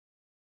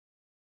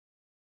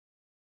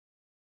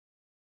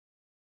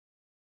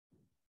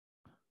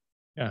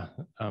Yeah,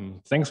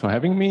 thanks for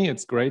having me.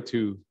 It's great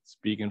to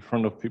speak in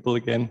front of people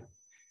again.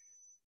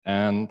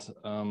 And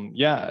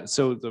yeah,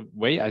 so the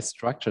way I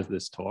structure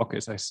this talk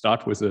is I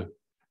start with a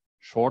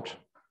short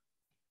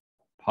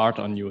part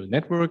on neural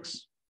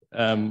networks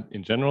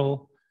in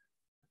general,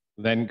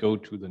 then go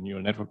to the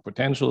neural network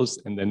potentials,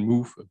 and then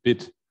move a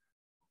bit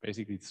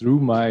basically through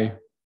my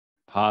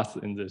path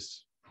in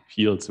this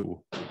field,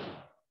 so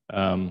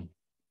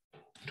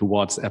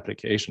towards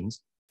applications,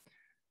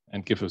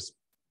 and give us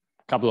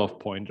a couple of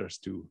pointers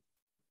to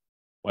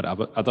what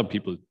other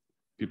people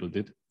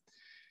did.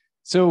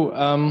 So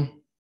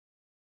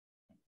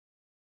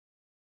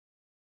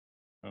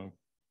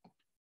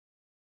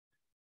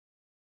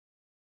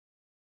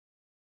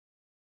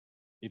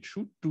it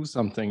should do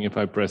something if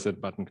I press that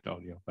button,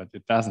 Claudio, but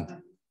it doesn't.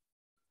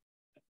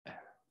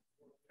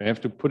 I have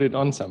to put it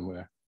on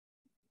somewhere.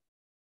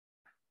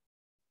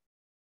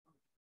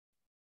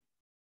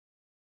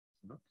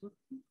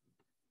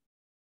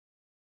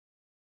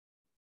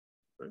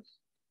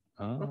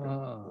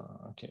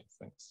 Ah, okay,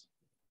 thanks.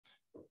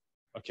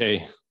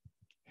 Okay.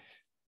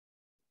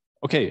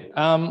 Okay,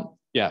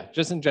 yeah,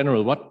 just in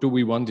general, what do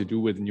we want to do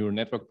with neural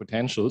network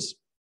potentials?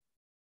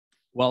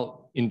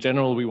 Well, in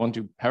general, we want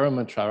to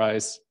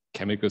parameterize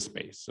chemical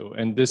space. So,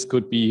 and this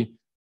could be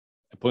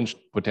a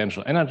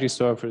potential energy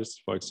surface,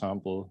 for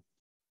example,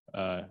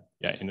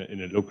 yeah,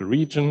 in a local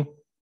region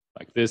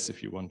like this,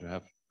 if you want to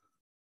have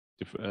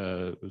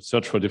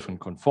search for different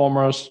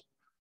conformers,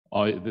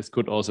 or this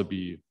could also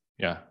be,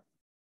 yeah,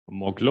 a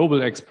more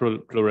global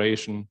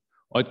exploration,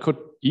 or it could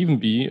even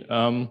be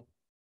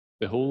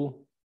the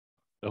whole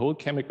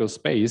chemical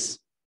space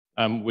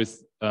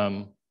with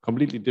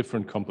completely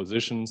different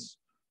compositions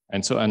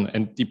and so on.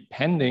 And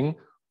depending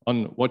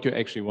on what you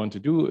actually want to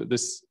do,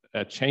 this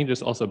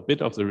changes also a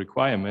bit of the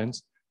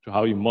requirements to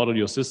how you model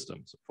your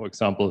systems. For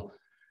example,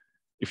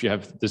 if you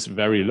have this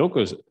very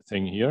local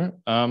thing here,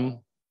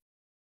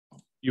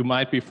 you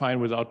might be fine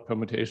without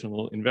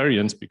permutational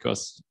invariance,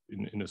 because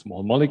in a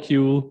small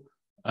molecule,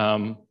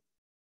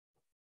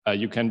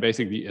 you can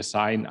basically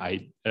assign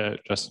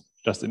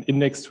just an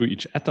index to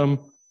each atom,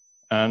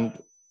 and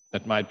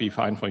that might be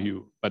fine for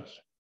you. But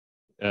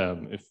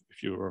if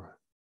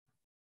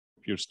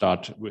you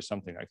start with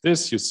something like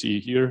this, you see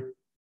here,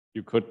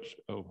 you could,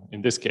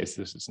 in this case,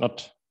 this is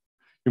not,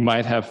 you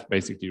might have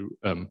basically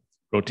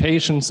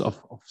rotations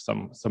of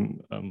some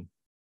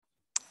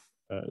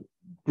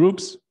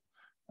groups,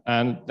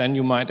 and then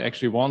you might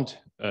actually want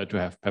to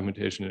have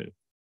permutational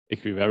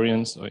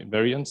equivariance or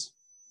invariance.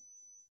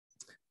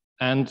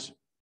 And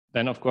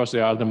then, of course,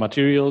 there are the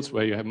materials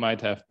where you might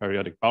have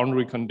periodic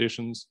boundary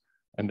conditions,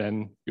 and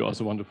then you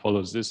also want to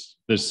follow this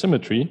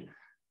symmetry.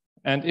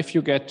 And if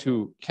you get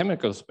to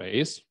chemical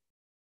space,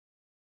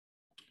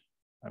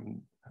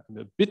 I'm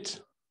a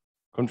bit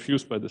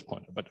confused by this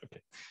point, but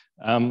okay.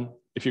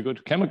 If you go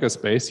to chemical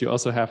space, you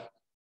also have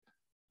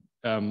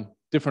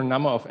different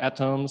number of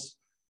atoms.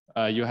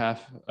 You have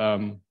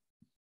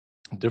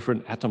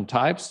different atom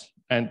types,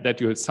 and that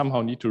you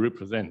somehow need to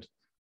represent,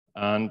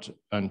 and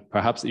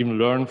perhaps even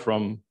learn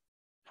from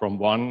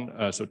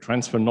one, so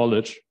transfer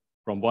knowledge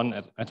from one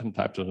atom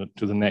type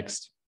to the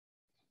next.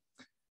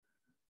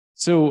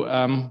 So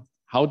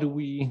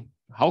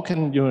how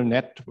can neural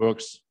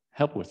networks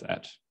help with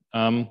that?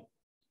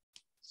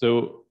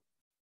 So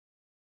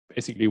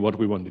basically what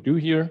we want to do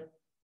here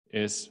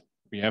is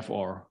we have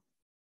our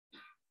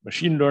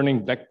machine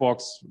learning black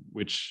box,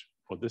 which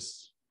for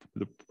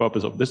the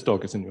purpose of this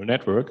talk is a neural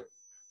network.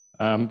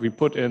 We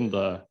put in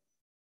the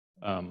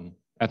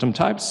atom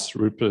types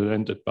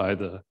represented by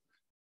the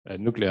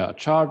nuclear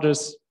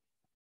charges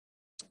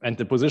and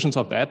the positions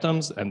of the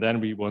atoms, and then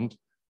we want to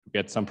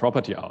get some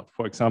property out.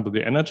 For example,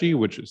 the energy,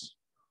 which is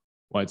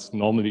why it's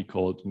normally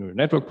called neural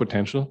network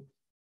potential.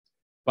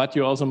 But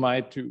you also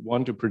might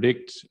want to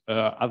predict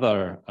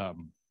other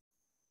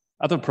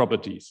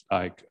properties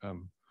like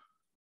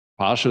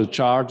partial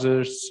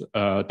charges,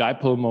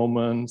 dipole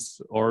moments,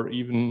 or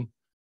even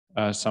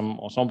some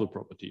ensemble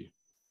property.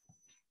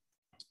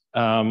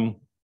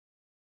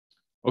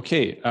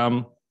 Okay,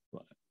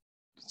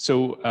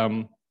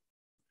 so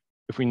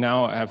if we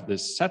now have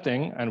this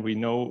setting and we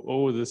know,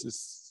 oh, this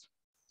is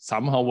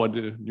somehow what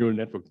a neural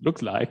network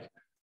looks like.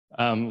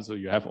 So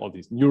you have all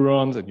these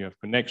neurons and you have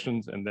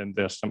connections, and then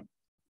there's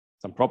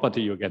some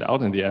property you get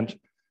out in the end.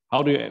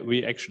 How do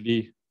we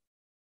actually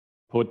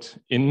put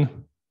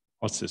in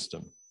our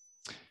system?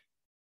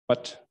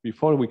 But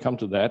before we come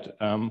to that,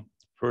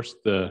 first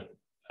the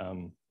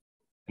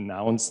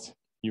announced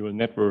neural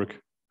network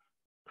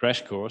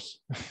crash course.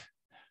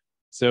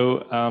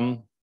 So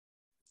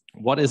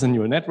what is a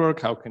neural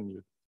network? How can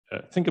you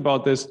think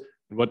about this?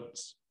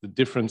 What's the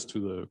difference to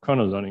the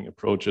kernel learning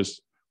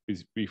approaches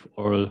we've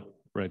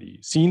already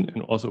seen,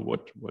 and also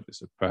what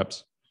is it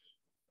perhaps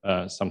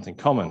something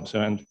common? So,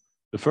 and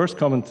the first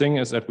common thing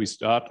is that we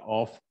start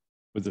off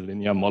with a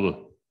linear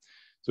model.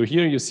 So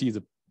here you see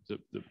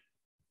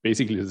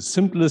basically the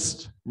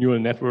simplest neural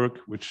network,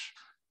 which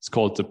is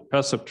called the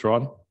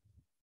perceptron.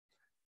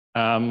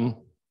 And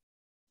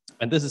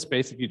this is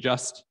basically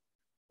just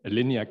a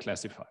linear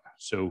classifier.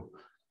 So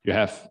you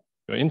have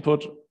your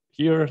input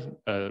here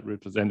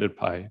represented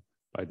by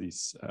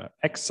these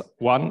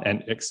x1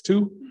 and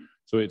x2.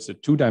 So it's a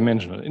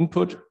two-dimensional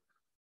input.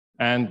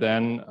 And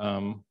then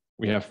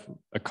we have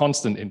a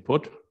constant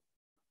input,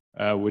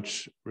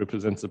 which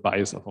represents the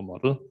bias of a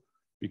model.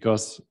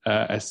 Because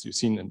as you've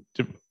seen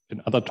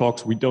in other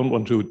talks, we don't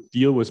want to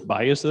deal with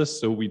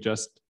biases. So we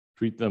just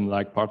treat them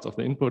like parts of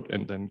the input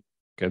and then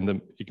can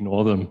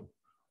ignore them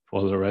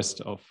for the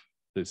rest of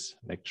this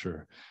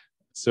lecture.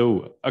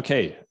 So,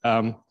 okay,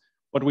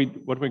 what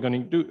we're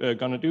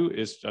gonna do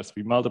is just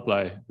we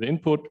multiply the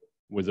input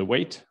with a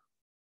weight,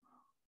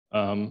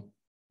 the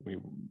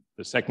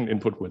second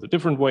input with a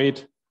different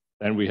weight,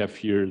 then we have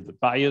here the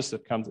bias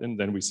that comes in,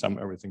 then we sum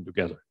everything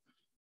together.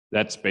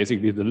 That's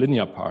basically the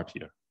linear part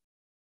here.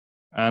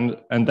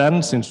 And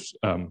then since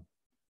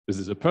this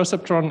is a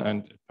perceptron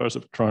and a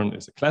perceptron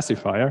is a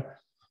classifier,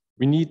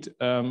 we need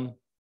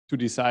to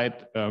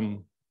decide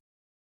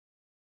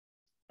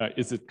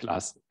is it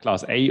class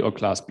A or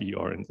class B,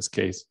 or in this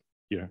case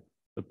here,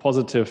 the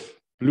positive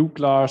blue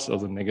class or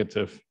the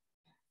negative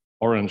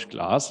orange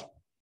class.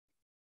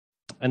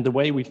 And the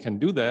way we can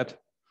do that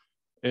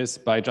is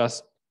by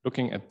just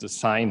looking at the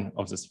sign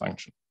of this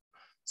function.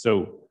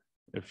 So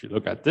if you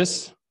look at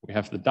this, we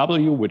have the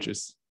W, which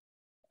is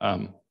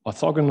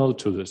orthogonal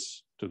to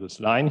this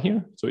line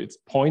here. So it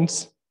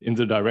points in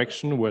the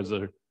direction where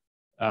the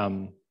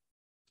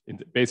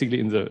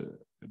basically in the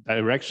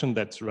direction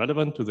that's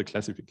relevant to the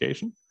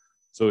classification.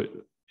 So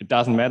it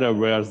doesn't matter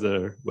where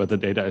the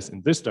data is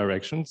in this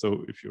direction.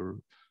 So if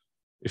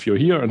you're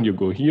here and you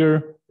go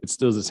here, it's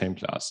still the same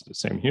class, the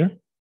same here.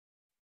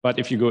 But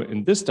if you go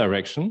in this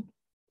direction,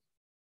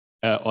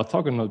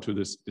 orthogonal to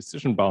this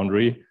decision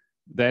boundary,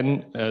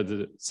 then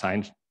the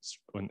sign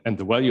and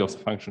the value of the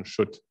function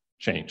should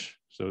change.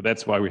 So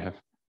that's why we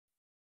have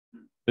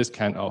this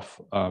kind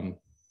of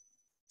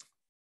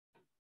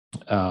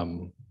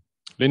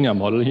linear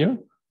model here,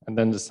 and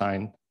then the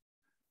sign,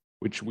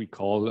 which we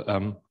call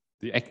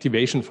the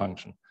activation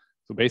function.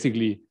 So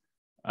basically,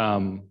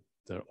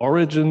 the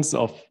origins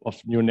of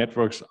neural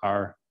networks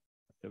are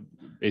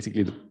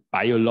basically the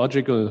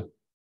biological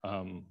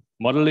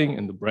modeling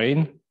in the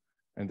brain.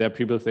 And there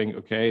people think,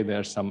 okay,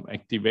 there's some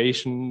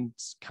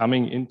activations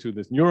coming into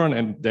this neuron,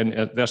 and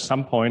then there's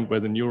some point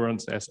where the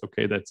neuron says,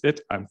 okay, that's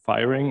it, I'm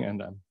firing,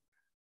 and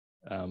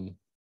I'm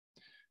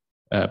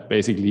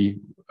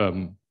basically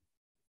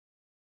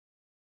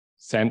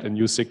send a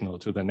new signal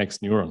to the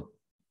next neuron.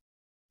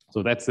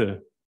 So that's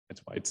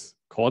why it's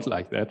called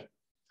like that.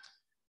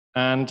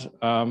 And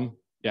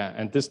yeah,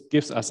 and this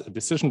gives us a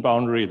decision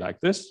boundary like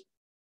this.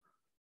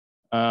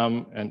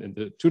 And in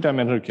the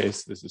two-dimensional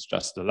case, this is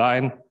just a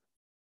line.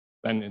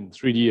 Then in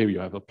 3D, you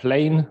have a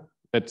plane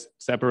that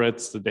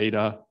separates the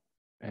data.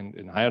 And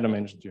in higher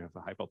dimensions, you have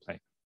a hyperplane.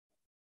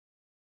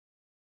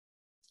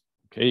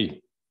 Okay.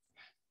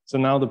 So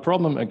now the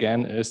problem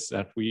again is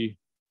that we,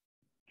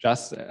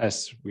 just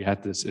as we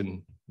had this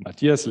in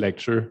Matthias'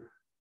 lecture,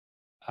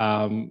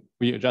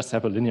 we just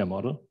have a linear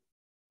model.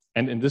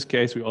 And in this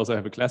case, we also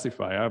have a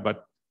classifier,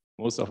 but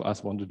most of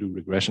us want to do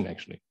regression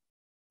actually.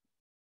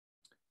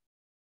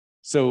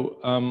 So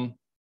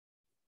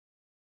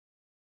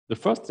the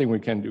first thing we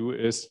can do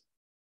is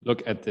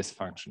look at this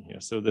function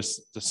here. So the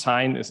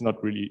sign is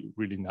not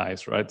really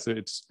nice, right? So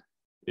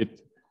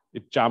it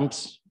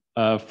jumps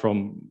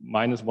from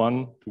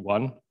 -1 to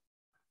 1.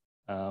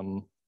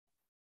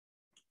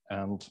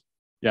 And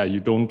yeah, you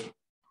don't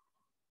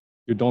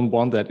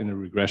want that in a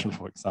regression,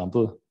 for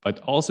example, but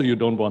also you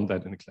don't want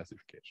that in a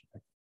classification. I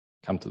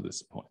come to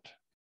this point.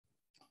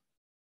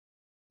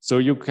 So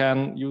you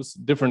can use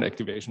different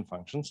activation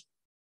functions.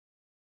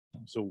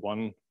 So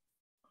one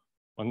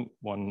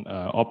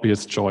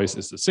obvious choice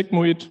is the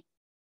sigmoid.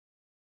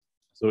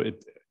 So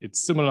it's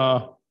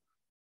similar,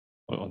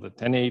 or the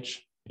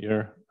 10H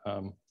here,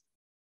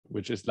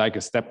 which is like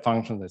a step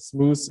function that's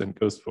smooth and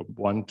goes from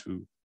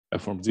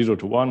 0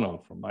 to 1 or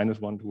from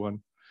 -1 to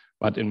 1.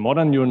 But in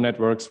modern neural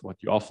networks,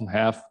 what you often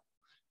have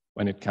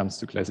when it comes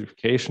to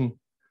classification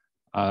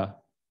are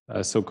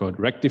so-called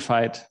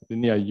rectified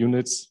linear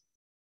units.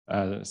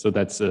 So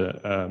that's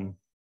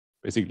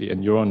basically a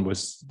neuron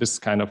with this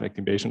kind of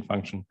activation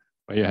function,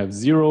 where you have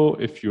 0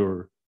 if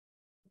you're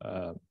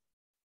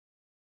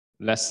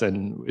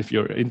if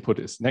your input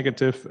is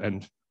negative,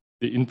 and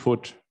the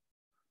input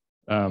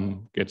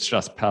gets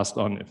just passed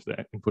on if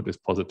the input is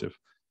positive.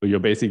 So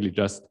you're basically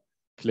just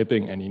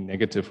clipping any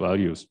negative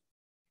values.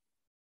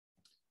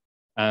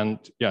 And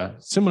yeah,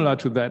 similar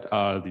to that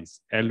are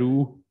these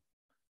LU,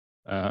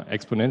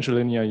 exponential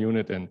linear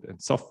unit,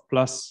 and soft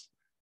plus.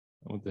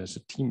 Oh, there's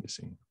a T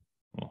missing.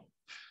 Oh.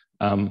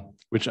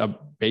 Which are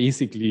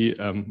basically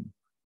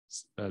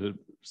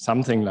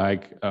something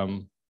like,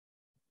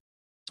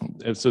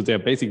 so they're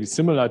basically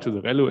similar to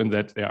the ReLU in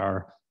that they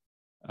are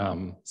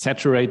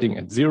saturating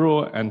at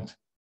 0 and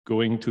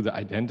going to the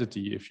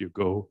identity if you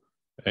go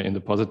in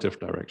the positive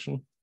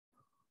direction.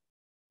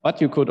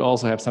 But you could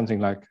also have something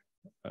like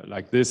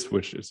this,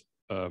 which is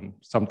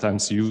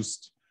sometimes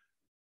used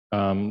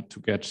to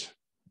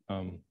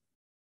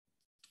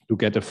to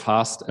get a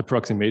fast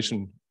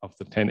approximation of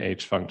the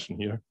 10H function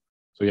here.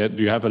 So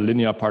you have a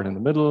linear part in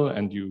the middle,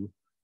 and you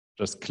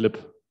just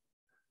clip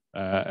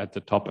at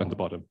the top and the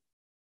bottom.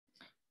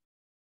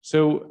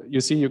 So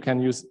you see, you can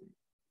use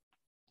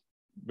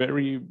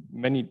very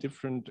many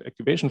different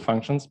activation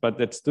functions, but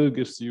that still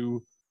gives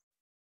you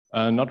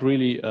not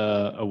really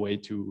a way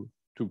to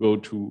go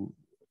to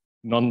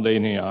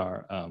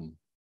nonlinear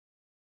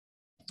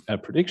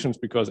predictions,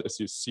 because as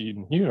you see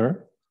in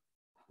here,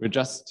 we're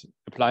just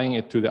applying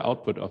it to the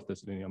output of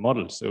this linear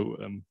model. So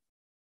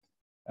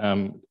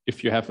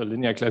if you have a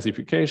linear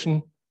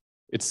classification,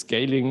 it's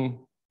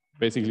scaling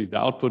basically the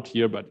output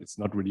here, but it's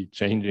not really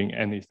changing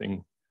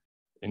anything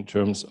in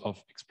terms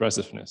of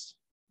expressiveness.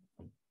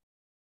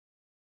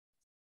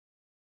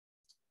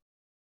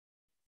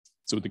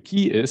 So the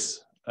key is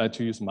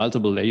to use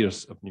multiple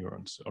layers of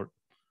neurons,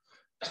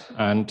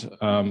 and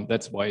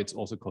that's why it's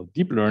also called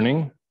deep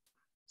learning.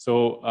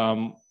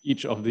 So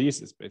each of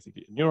these is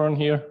basically a neuron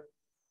here.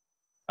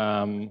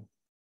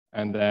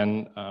 And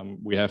then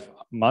we have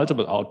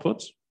multiple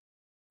outputs.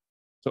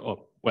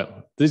 So,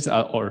 well, these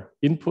are our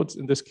inputs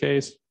in this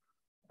case.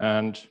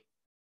 And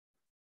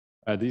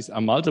these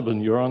are multiple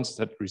neurons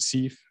that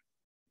receive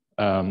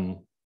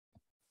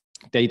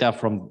data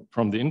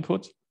from the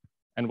input.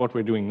 And what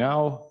we're doing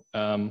now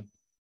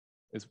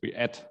is we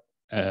add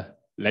a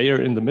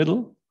layer in the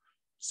middle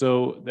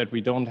so that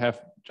we don't have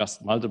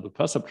just multiple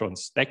perceptrons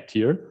stacked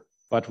here,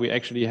 but we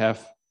actually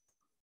have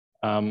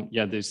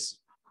this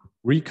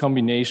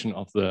recombination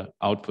of the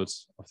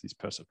outputs of these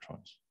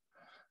perceptrons.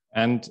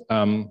 And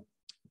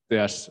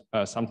there's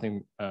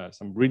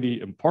some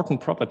really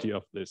important property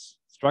of this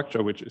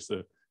structure, which is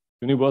a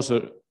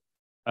universal,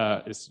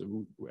 it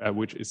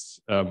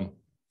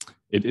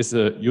is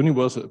a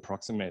universal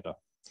approximator.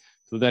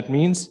 So that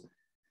means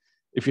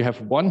if you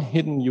have one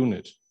hidden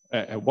unit,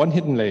 one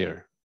hidden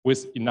layer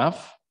with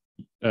enough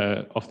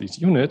of these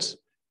units,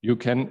 you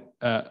can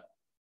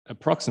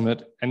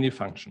approximate any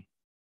function.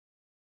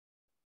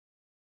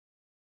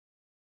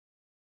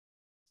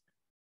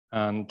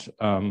 And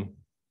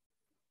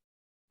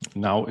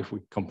now if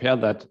we compare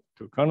that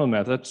to a kernel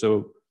method,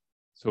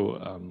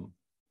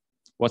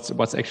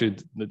 what's actually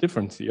the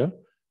difference here?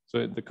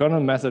 So the kernel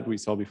method we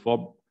saw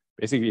before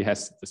basically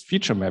has this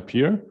feature map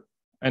here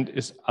and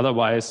is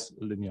otherwise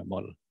a linear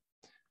model.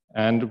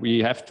 And we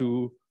have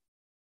to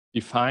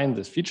define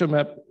this feature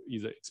map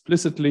either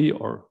explicitly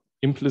or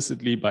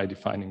implicitly by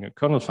defining a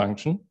kernel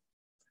function.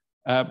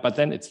 But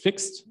then it's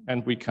fixed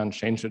and we can't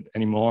change it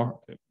anymore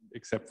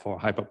except for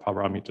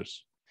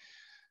hyperparameters.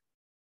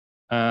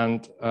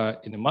 And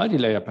in a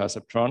multi-layer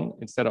perceptron,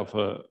 instead of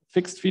a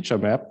fixed feature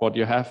map, what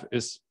you have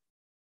is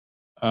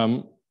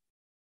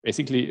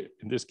basically,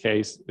 in this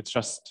case, it's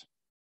just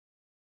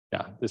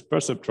this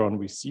perceptron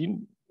we've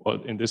seen,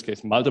 or in this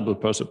case, multiple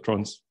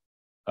perceptrons,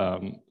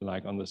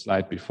 like on the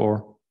slide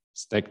before,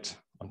 stacked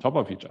on top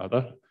of each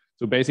other.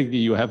 So basically,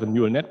 you have a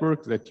neural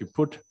network that you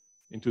put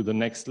into the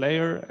next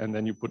layer, and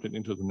then you put it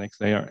into the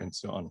next layer, and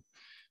so on.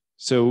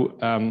 So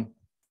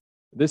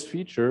this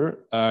feature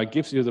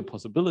gives you the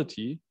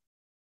possibility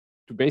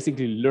to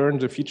basically learn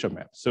the feature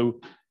map.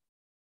 So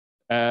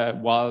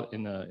while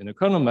in a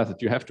kernel method,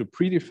 you have to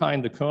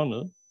predefine the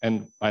kernel,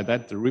 and by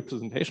that, the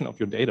representation of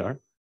your data.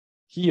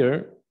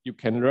 Here, you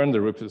can learn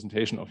the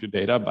representation of your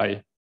data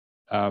by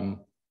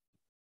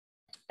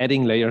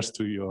adding layers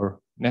to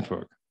your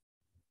network.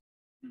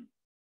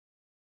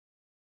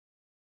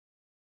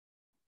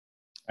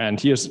 And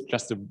here's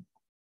just an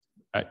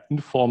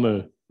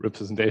informal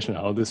representation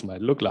of how this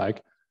might look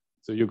like.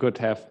 So you could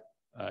have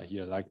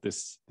here like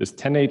this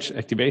 10H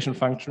activation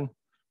function,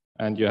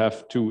 and you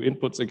have two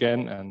inputs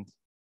again and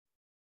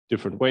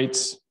different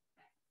weights.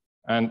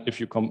 And if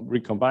you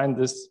recombine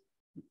this,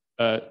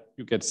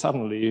 you get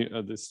suddenly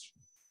this,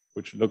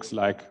 which looks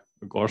like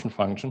a Gaussian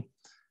function.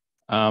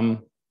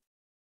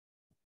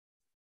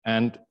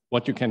 And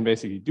what you can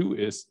basically do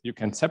is you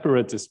can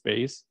separate the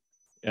space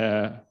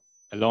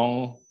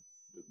along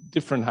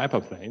different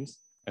hyperplanes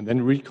and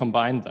then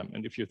recombine them.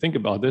 And if you think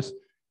about this,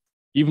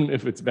 even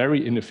if it's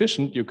very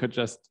inefficient, you could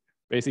just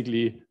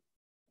basically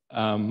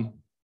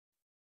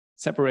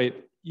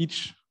separate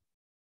each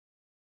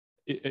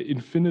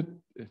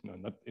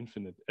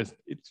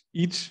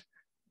each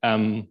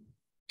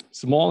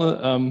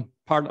small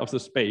part of the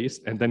space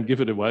and then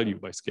give it a value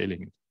by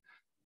scaling it.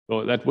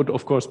 So that would,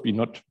 of course, be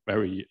not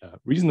very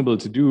reasonable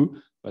to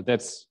do, but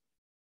that's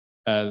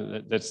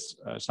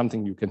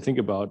something you can think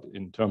about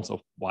in terms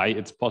of why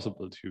it's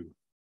possible to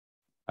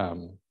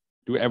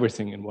do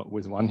everything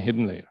with one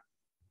hidden layer.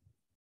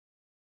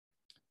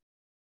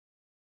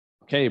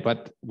 Okay,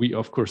 but we,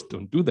 of course,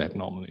 don't do that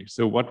normally.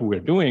 So what we're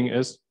doing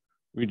is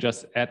we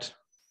just add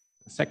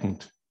a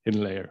second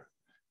hidden layer.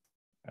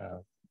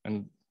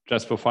 And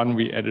just for fun,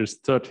 we added a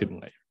third hidden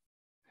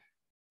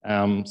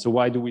layer. So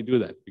why do we do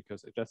that?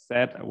 Because I just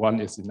said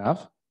one is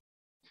enough.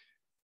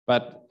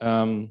 But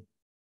the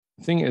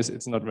thing is,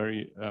 it's not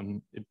very,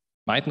 it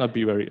might not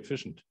be very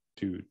efficient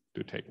to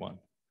take one.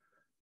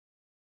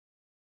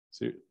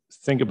 So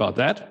think about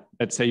that.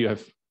 Let's say you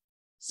have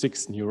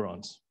 6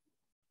 neurons.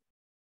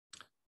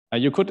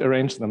 You could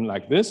arrange them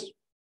like this.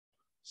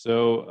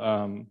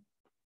 So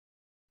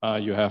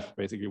you have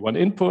basically one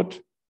input,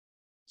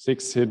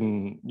 6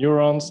 hidden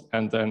neurons,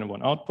 and then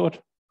one output.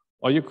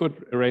 Or you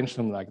could arrange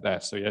them like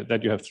that, so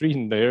that you have 3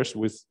 hidden layers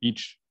with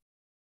each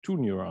 2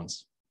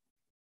 neurons.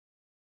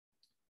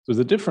 So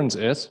the difference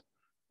is,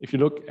 if you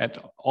look at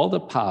all the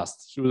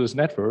paths through this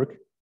network,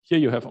 here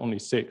you have only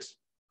 6,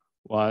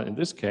 while in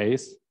this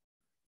case,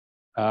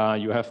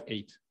 you have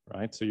 8,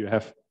 right? So you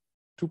have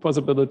 2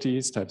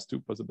 possibilities times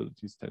 2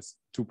 possibilities times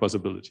 2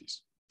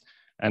 possibilities.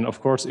 And of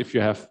course, if you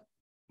have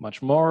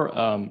much more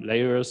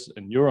layers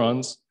and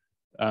neurons,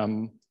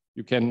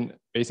 you can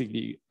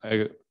basically,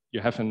 you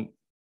have an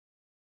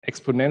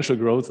exponential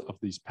growth of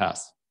these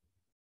paths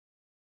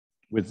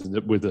with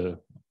the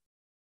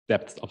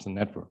depth of the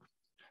network.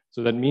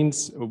 So that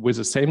means with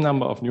the same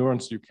number of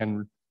neurons, you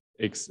can,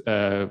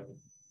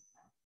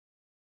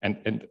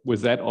 and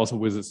with that also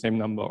with the same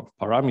number of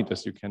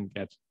parameters, you can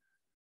get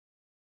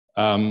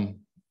a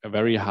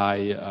very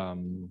high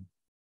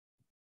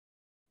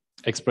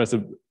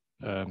expressive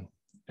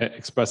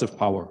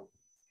power.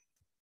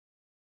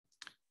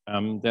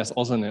 There's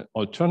also an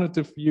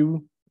alternative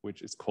view,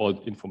 which is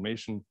called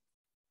information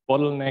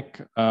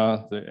bottleneck,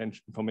 the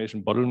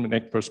information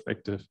bottleneck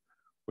perspective,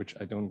 which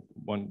I don't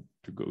want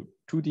to go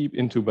too deep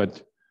into,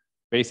 but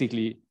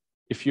basically,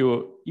 if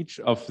each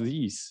of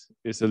these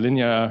is a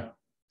linear,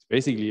 it's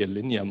basically a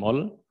linear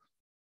model,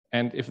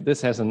 and if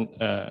this has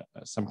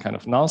some kind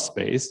of null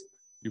space,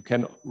 you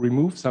can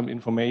remove some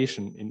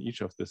information in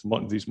each of these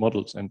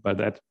models, and by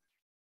that,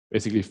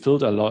 basically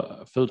filter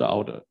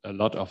out a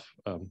lot of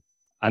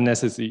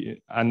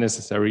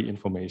unnecessary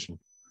information,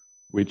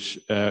 which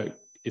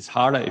is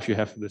harder if you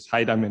have this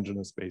high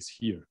dimensional space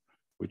here,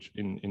 which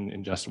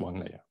in just one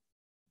layer.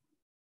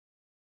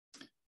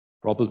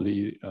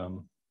 Probably,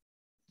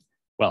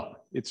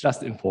 well, it's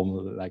just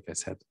informal, like I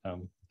said.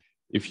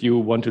 If you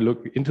want to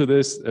look into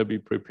this, be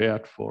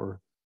prepared for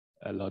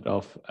a lot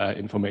of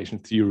information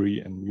theory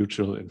and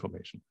mutual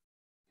information.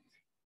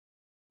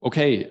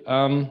 Okay.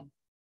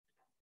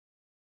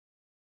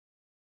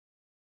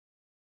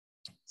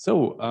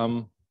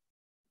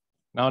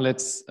 Now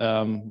let's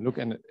look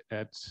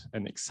at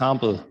an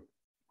example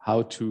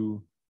how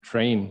to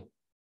train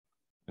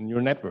a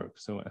neural network.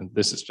 So, and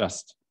this is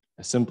just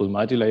a simple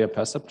multi-layer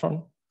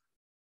perceptron.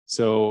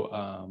 So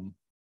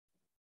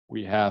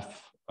we have,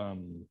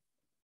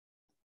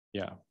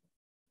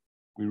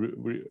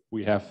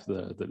 we have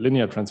the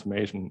linear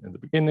transformation in the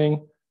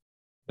beginning.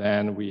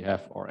 Then we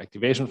have our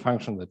activation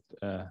function, that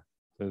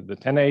the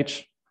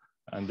 10H,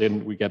 and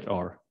then we get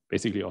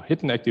basically our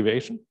hidden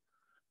activation,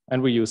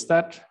 and we use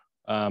that.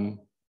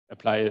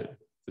 Apply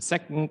the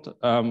second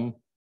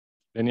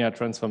linear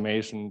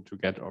transformation to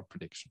get our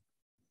prediction.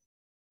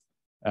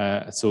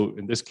 So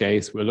in this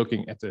case, we're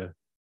looking at the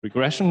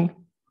regression,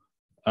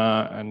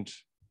 and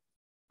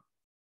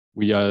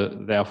we are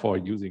therefore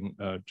using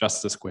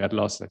just the squared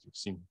loss that you've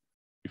seen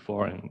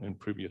before in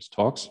previous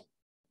talks.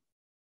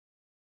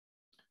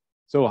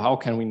 So how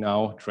can we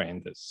now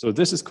train this? So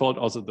this is called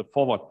also the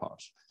forward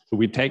pass. So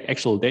we take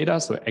actual data.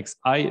 So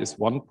xi is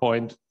one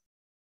point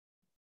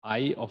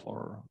I of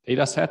our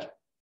data set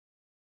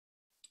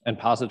and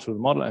pass it to the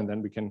model, and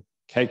then we can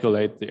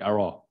calculate the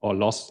error or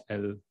loss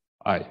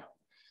Li.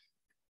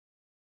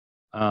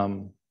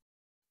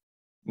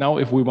 Now,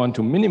 if we want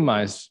to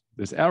minimize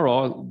this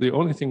error, the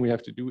only thing we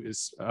have to do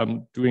is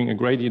doing a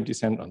gradient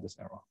descent on this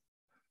error.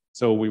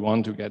 So we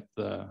want to get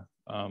the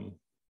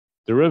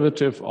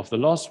derivative of the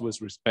loss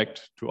with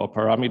respect to our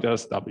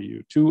parameters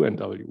W2 and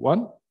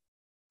W1.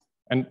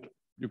 And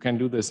you can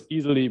do this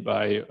easily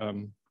by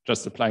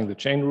just applying the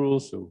chain rule.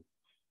 So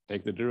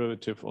take the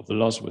derivative of the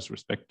loss with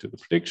respect to the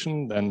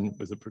prediction, then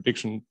with the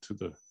prediction to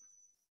the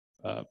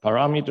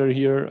parameter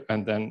here.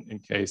 And then in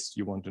case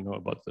you want to know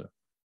about the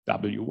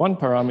W1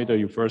 parameter,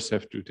 you first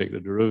have to take the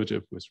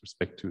derivative with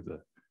respect to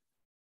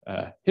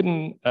the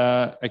hidden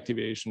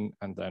activation,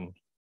 and then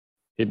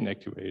hidden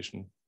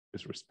activation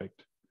with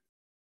respect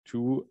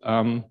to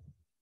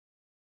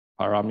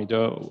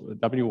parameter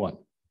W1.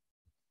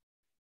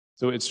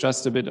 So it's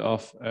just a bit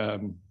of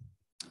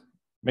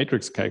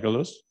matrix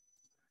calculus.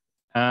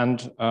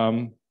 And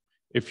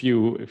if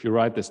you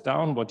write this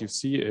down, what you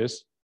see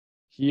is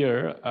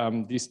here,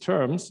 these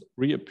terms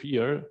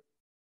reappear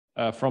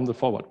from the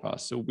forward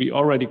pass. So we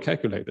already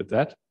calculated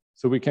that.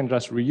 So we can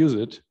just reuse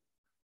it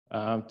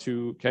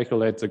to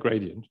calculate the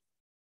gradient.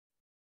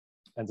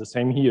 And the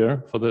same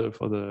here for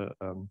the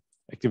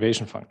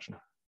activation function.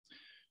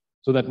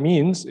 So that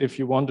means if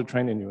you want to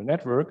train a neural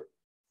network,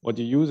 what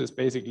you use is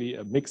basically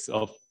a mix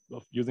of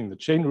using the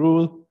chain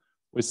rule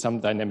with some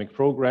dynamic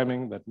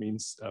programming. That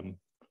means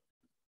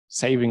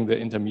saving the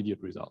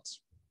intermediate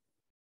results.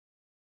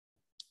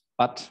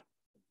 But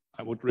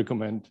I would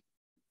recommend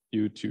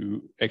you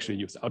to actually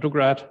use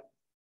AutoGrad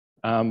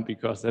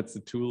because that's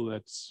the tool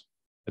that's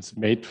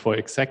made for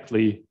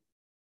exactly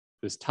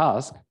this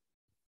task.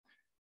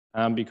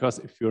 Because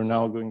if you're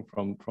now going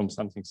from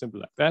something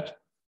simple like that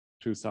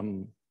to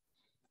some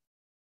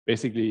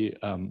basically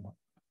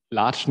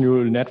large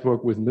neural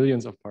network with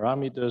millions of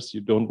parameters,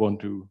 you don't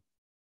want to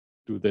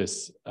do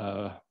this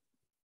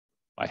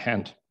by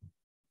hand.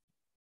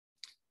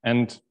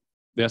 And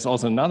there's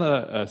also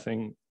another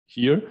thing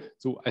here.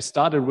 So I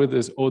started with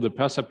this, the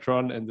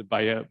perceptron and the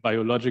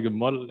biological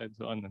model and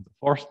so on and so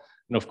forth.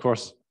 And of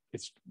course,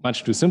 it's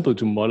much too simple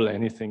to model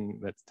anything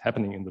that's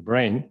happening in the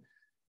brain.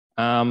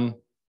 And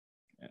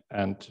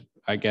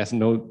I guess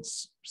no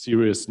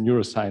serious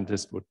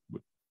neuroscientist would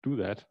do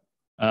that.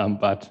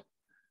 But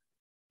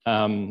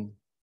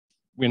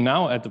we're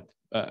now at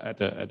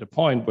a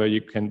point where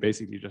you can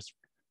basically just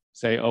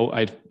say, oh,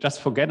 I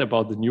just forget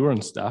about the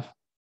neuron stuff.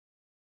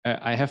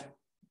 I have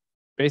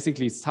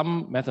basically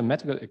some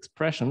mathematical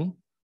expression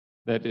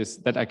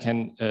that I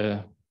can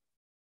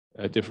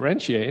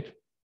differentiate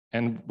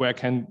and where I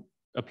can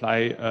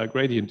apply a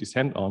gradient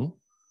descent on,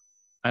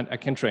 and I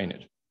can train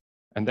it.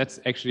 And that's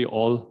actually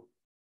all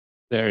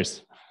there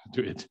is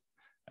to it.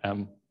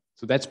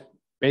 So that's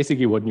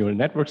basically what neural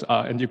networks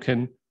are. And you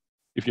can,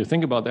 if you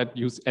think about that,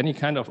 use any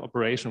kind of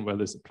operation where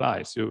this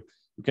applies. You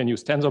can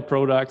use tensor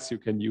products, you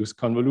can use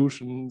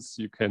convolutions,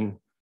 you can,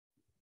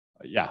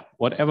 yeah,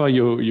 whatever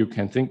you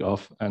can think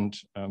of, and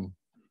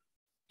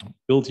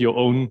build your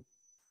own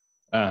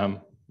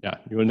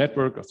neural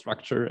network or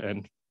structure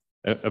and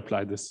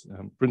apply this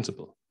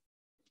principle.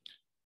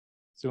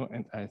 So,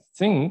 and I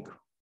think,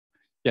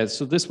 yeah,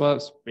 so this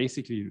was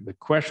basically the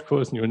crash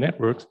course neural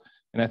networks.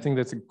 And I think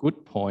that's a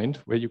good point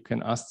where you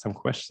can ask some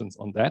questions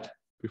on that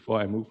before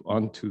I move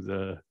on to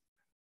the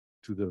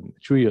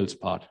materials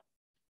part.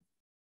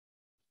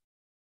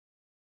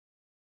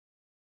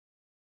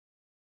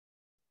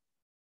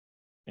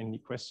 Any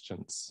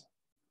questions?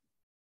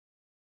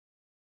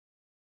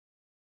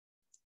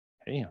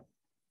 Hey,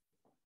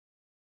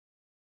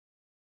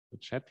 the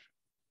chat.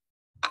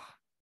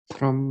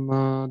 From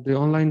the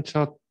online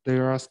chat,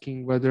 they're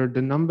asking whether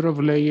the number of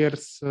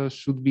layers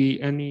should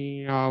be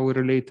anyhow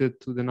related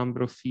to the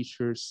number of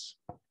features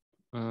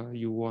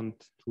you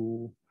want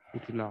to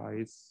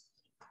utilize.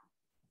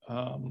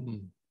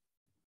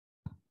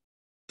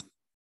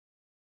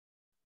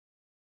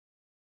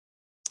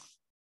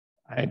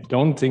 I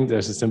don't think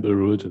there's a simple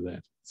rule to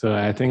that. So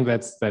I think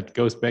that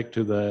goes back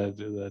to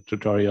the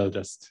tutorial.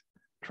 Just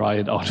try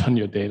it out on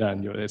your data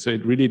and so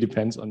it really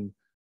depends on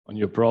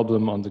your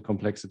problem, on the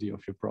complexity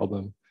of your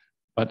problem.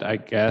 But I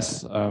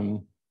guess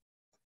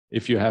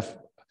if you have,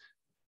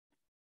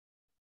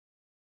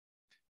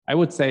 I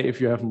would say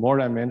if you have more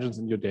dimensions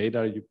in your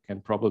data, you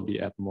can probably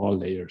add more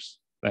layers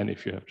than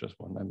if you have just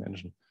one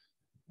dimension.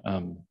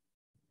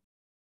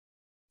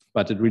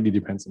 But it really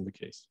depends on the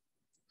case.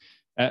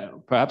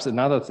 Perhaps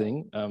another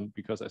thing,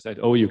 because I said,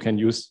 oh, you can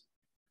use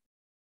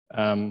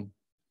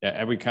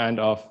every kind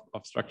of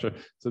structure.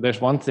 So there's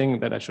one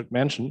thing that I should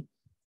mention.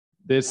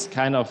 This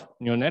kind of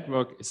neural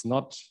network is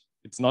not,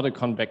 it's not a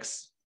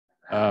convex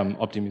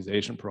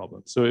optimization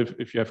problem. So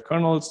if you have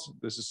kernels,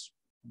 this is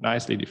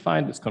nicely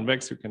defined, it's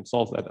convex, you can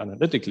solve that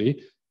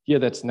analytically. Here,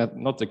 that's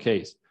not the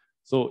case.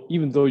 So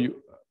even though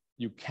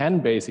you can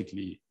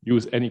basically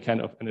use any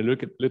kind of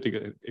analytical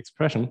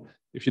expression,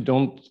 if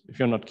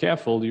you're not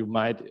careful, you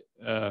might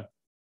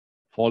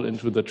fall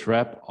into the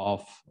trap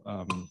of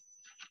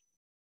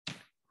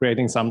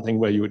creating something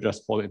where you would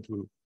just fall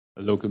into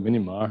a local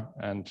minima,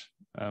 and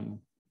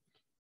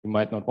you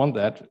might not want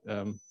that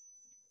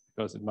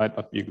because it might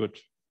not be a good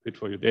fit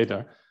for your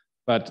data.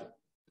 But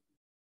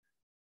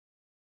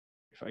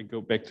if I go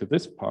back to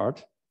this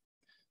part,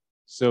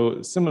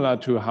 so similar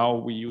to how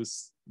we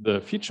use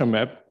the feature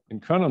map in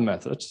kernel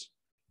methods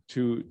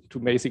to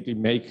basically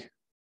make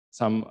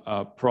some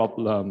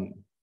problem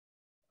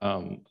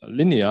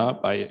linear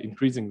by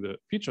increasing the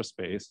feature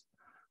space,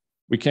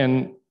 we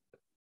can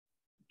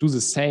do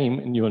the same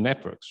in neural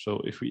networks.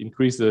 So if we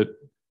increase the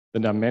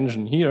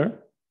dimension here,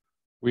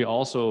 we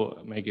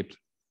also make it,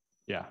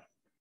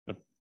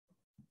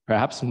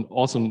 perhaps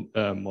also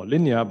more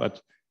linear, but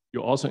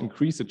you also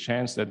increase the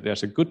chance that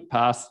there's a good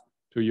path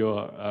to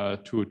your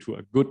to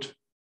a good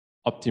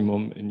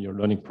optimum in your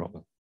learning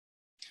problem.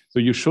 So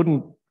you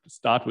shouldn't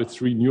start with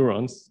 3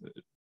 neurons.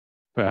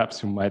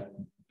 Perhaps you might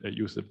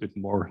use a bit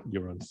more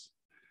neurons.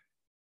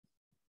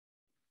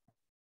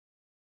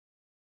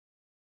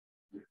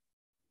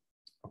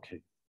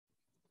 Okay.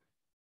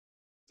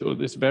 So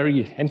this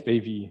very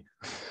hand-wavy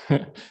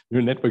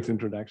neural networks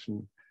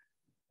introduction,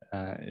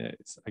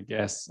 it's, I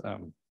guess,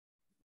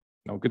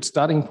 a good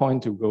starting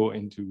point to go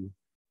into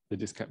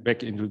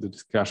back into the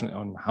discussion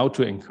on how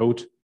to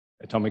encode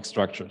atomic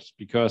structures,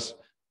 because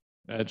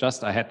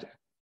just I had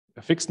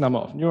a fixed number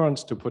of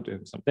neurons to put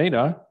in some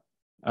data,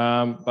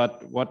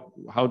 but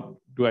how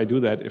do I do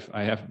that if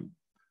I have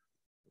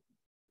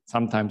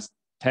sometimes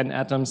 10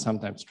 atoms,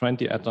 sometimes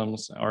 20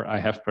 atoms, or I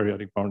have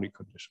periodic boundary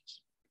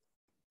conditions?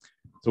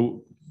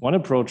 So one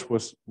approach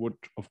would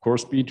of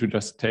course be to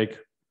just take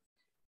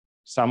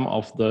some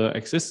of the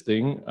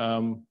existing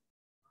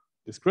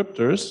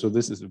descriptors. So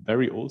this is a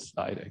very old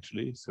slide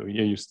actually. So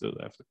here you still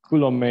have the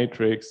Coulomb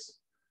matrix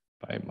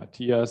by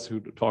Matthias, who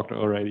talked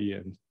already,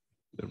 and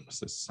there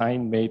was a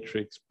sign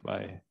matrix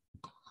by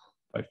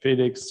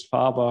Felix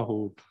Faber,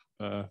 who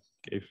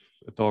gave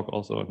a talk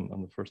also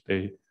on the first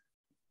day.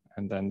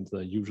 and then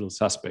the usual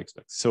suspects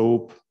like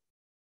SOAP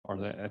or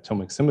the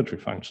atomic symmetry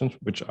functions,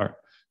 which are,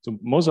 so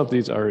most of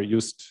these are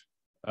used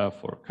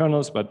for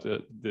kernels, but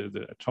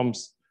the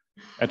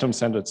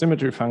atom-centered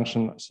symmetry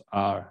functions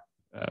are,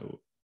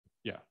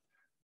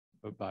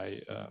 by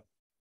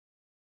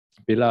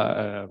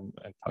Bella and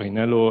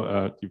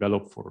Parinello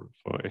developed for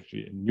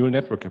actually a neural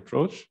network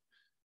approach.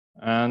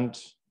 And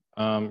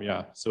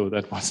so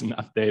that was an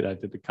update I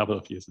did a couple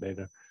of years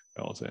later.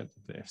 I also had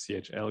the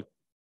FCHL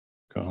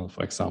kernel,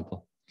 for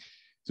example.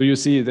 So you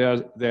see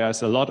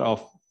there's a lot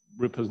of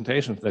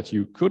representations that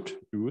you could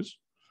use.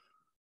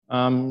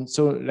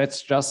 So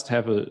let's just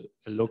have a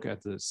look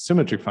at the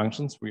symmetry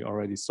functions. We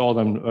already saw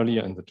them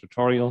earlier in the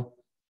tutorial.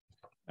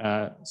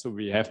 So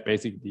we have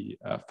basically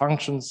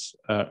functions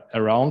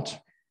around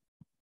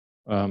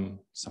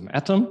some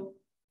atom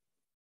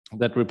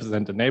that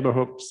represent the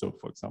neighborhood. So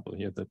for example,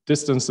 here the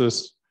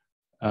distances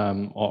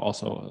or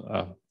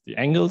also the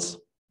angles.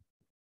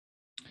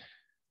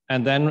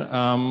 And then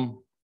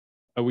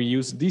we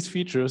use these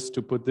features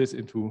to put this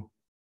into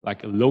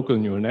like a local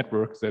neural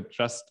network that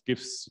just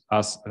gives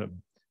us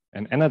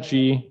an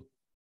energy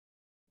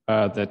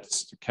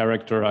that's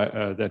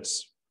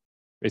that's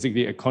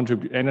basically a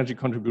energy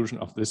contribution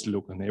of this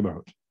local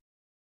neighborhood.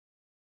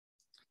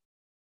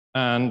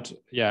 And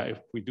yeah,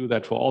 if we do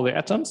that for all the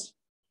atoms,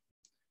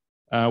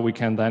 we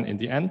can then in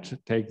the end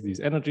take these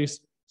energies,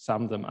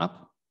 sum them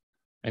up,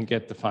 and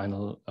get the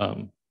final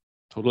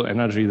total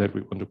energy that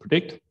we want to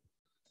predict.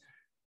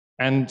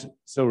 And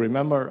so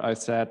remember I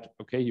said,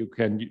 okay, you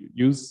can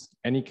use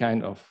any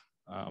kind of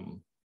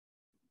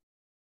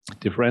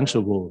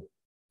differentiable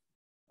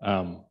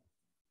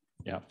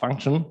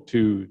function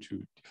to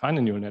define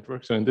a neural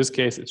network. So in this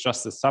case, it's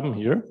just the sum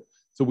here.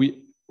 So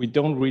we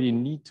don't really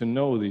need to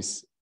know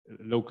these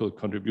local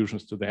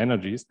contributions to the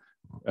energies.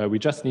 We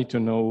just need to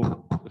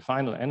know the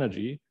final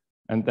energy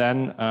and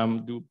then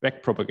do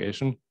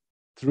backpropagation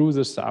through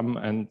the sum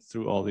and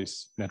through all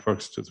these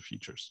networks to the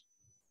features.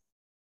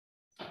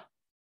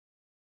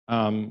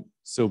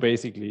 So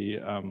basically,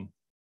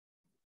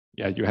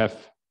 you have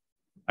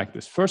like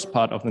this first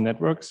part of the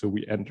network. So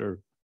we enter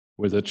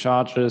with the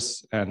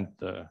charges and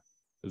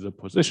the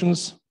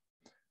positions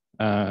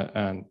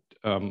and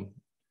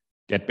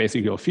get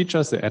basically our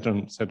features, the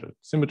atom-centered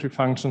symmetry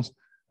functions.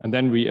 And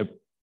then we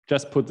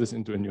just put this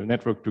into a neural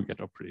network to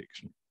get our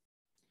prediction.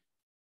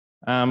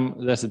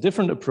 There's a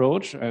different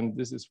approach, and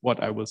this is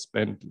what I will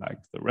spend like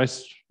the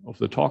rest of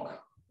the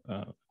talk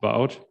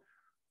about,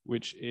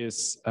 which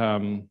is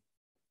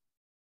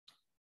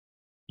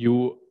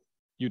you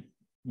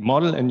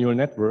model a neural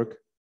network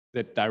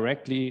that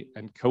directly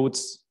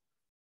encodes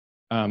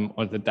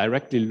or that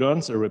directly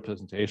learns a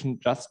representation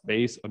just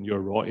based on your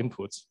raw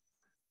inputs.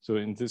 So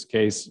in this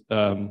case,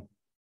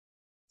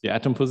 the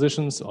atom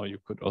positions, or you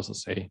could also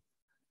say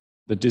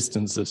the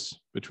distances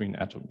between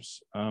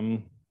atoms.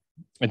 And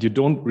you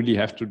don't really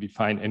have to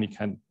define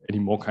any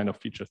more kind of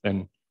features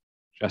than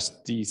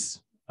just these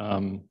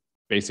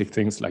basic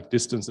things like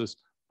distances,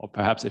 or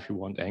perhaps if you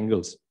want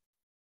angles.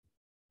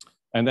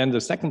 And then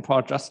the second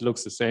part just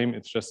looks the same.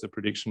 It's just a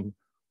prediction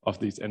of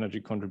these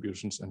energy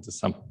contributions and the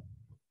sum.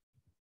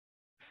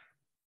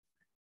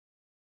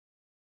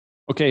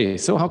 Okay,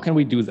 so how can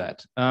we do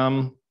that?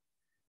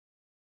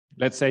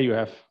 Let's say you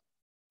have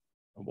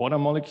a water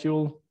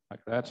molecule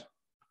like that,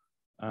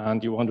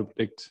 and you want to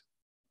predict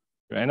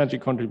your energy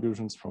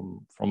contributions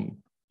from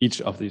each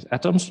of these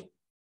atoms.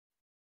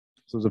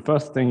 So the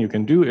first thing you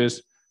can do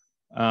is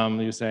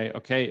you say,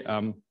 okay,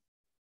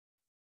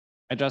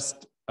 I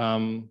just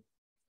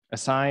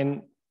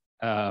assign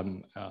a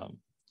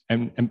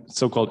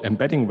so-called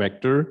embedding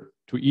vector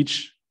to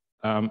each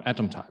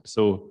atom type.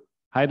 So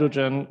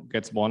hydrogen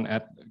gets one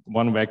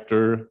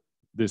vector,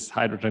 this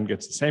hydrogen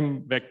gets the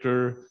same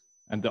vector,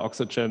 and the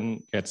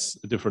oxygen gets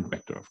a different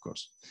vector, of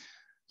course.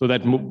 So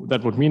that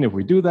would mean if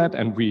we do that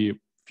and we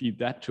feed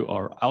that to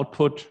our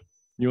output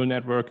neural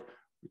network,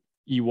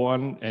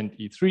 E1 and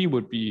E3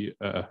 would be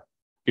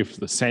give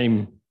the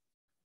same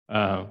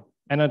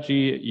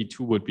energy, E2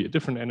 would be a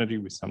different energy.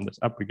 We sum this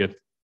up, we get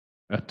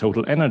a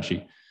total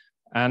energy.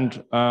 And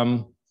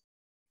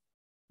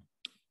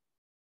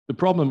the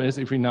problem is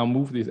if we now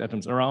move these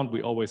atoms around,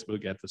 we always will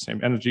get the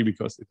same energy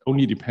because it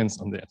only depends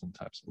on the atom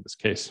types in this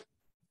case.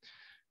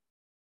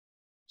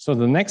 So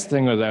the next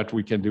thing that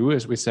we can do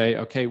is we say,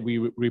 okay, we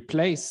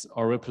replace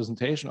our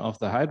representation of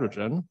the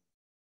hydrogen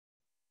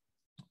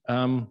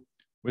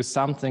with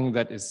something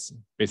that is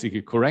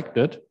basically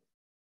corrected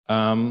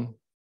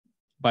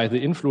by the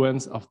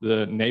influence of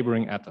the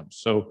neighboring atoms.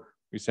 So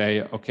we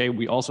say, okay,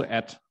 we also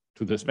add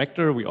to this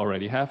vector we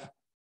already have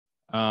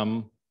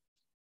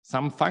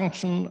some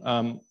function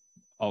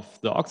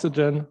of the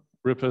oxygen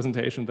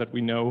representation that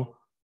we know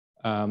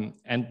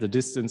and the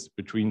distance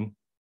between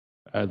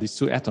these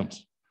two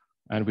atoms.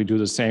 And we do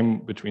the same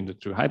between the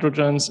two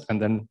hydrogens,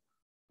 and then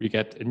we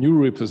get a new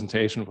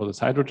representation for this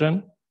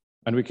hydrogen.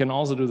 And we can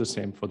also do the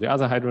same for the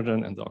other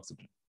hydrogen and the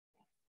oxygen.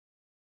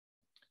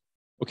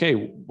 Okay,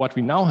 what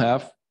we now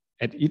have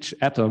at each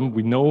atom,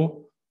 we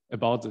know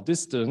about the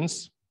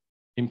distance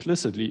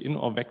implicitly in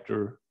our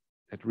vector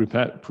that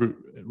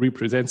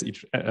represents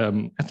each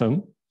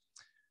atom.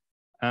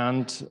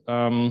 And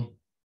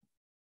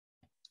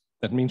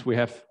that means we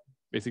have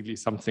basically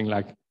something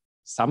like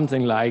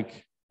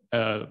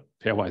a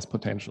pairwise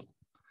potential.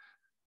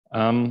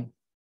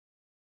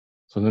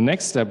 So the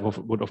next step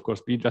would of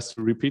course be just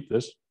to repeat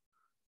this.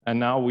 And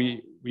now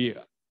we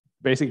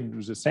basically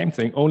do the same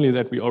thing, only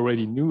that we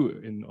already knew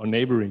in our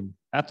neighboring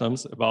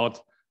atoms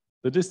about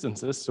the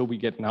distances. So we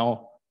get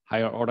now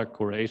higher order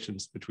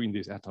correlations between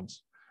these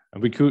atoms.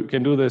 And we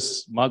can do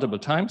this multiple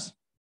times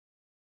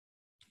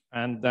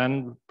and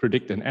then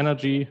predict an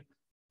energy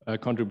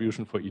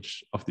contribution for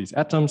each of these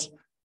atoms,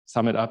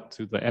 sum it up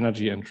to the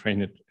energy and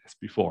train it as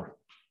before.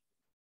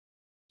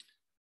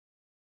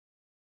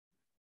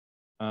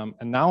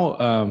 And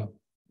now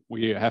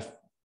we have,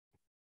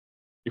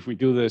 if we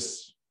do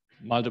this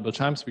multiple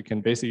times, we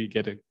can basically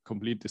get a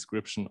complete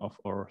description of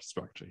our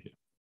structure here.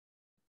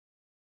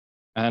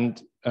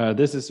 And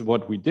this is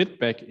what we did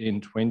back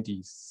in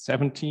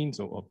 2017.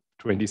 So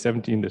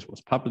 2017, this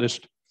was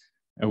published,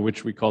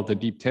 which we called the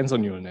deep tensor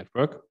neural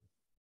network.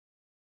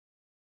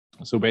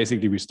 So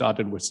basically we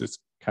started with this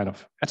kind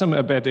of atom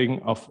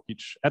embedding of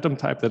each atom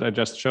type that I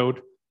just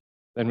showed.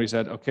 Then we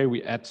said, okay,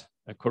 we add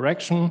a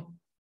correction,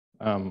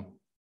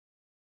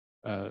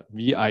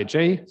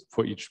 Vij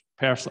for each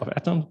pairs of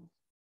atoms,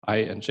 I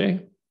and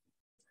j.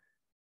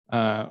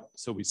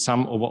 So we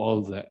sum over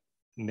all the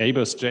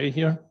neighbors j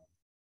here.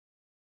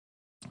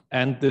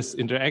 And this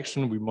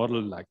interaction we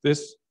modeled like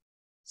this.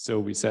 So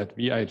we said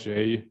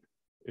Vij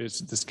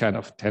is this kind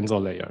of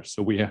tensor layer.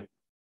 So we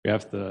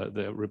have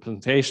the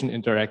representation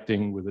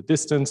interacting with the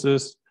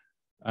distances.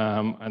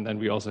 And then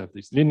we also have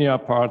these linear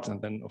parts.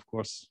 And then, of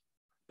course,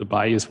 the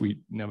bias we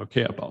never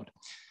care about.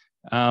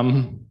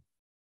 And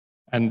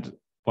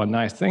one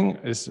nice thing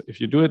is if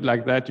you do it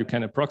like that, you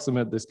can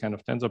approximate this kind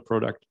of tensor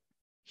product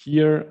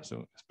here,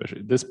 so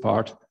especially this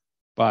part,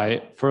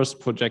 by first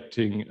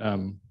projecting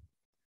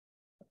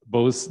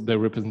both the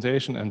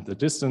representation and the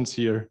distance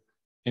here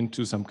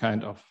into some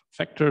kind of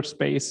vector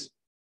space,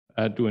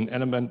 do an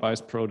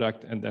element-wise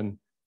product, and then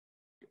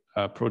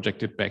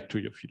project it back to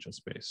your feature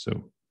space.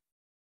 So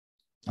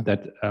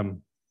that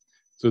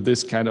so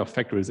this kind of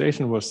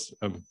factorization was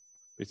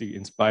basically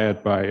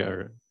inspired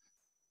by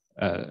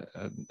a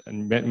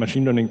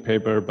machine learning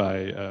paper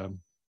by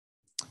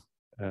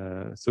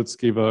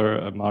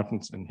SCHUTT,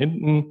 Martens, and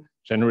Hinton,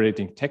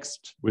 generating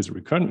text with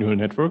recurrent neural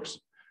networks.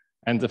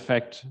 And the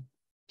fact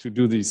to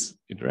do these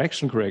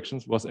interaction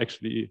corrections was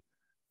actually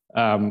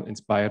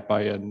inspired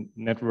by a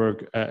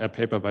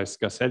paper by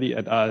Scarselli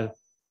et al.,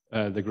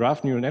 the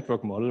graph neural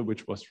network model,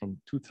 which was from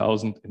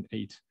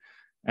 2008.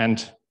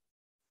 And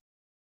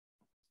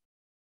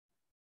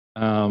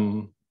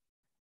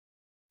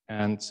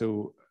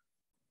so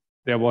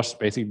there was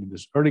basically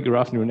this early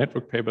graph neural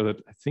network paper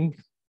that I think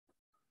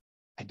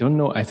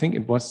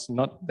it was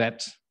not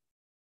that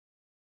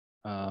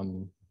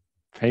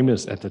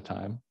famous at the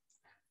time,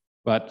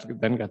 but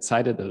then got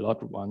cited a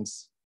lot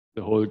once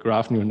the whole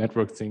graph neural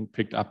network thing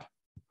picked up,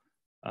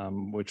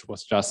 which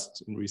was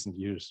just in recent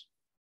years.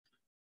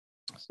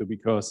 So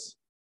because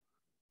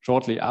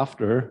shortly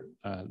after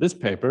this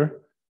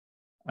paper,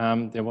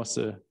 there was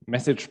a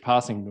message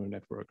passing neural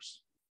networks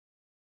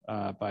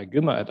by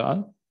Gilmer et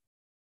al.,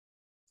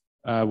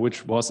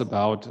 which was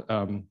about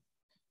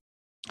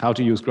how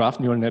to use graph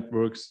neural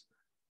networks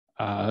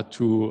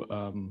to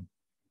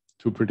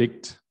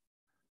predict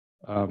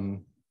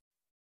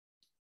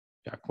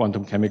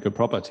quantum chemical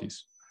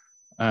properties.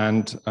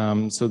 And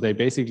so they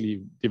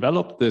basically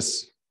developed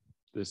this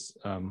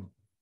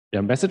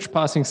message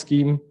passing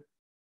scheme,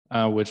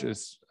 which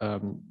is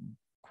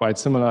quite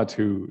similar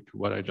to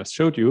what I just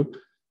showed you.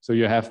 So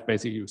you have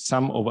basically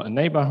sum over a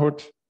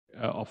neighborhood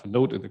of a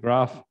node in the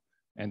graph,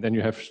 and then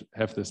you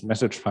have this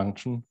message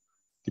function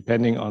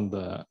depending on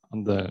the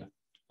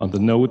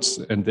nodes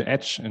and the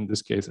edge. In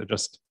this case, I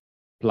just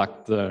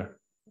plugged the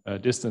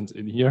distance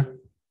in here,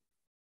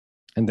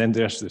 and then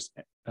there's this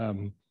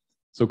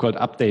so-called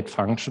update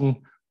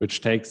function,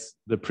 which takes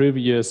the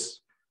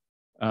previous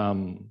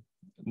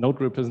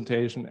node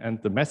representation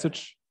and the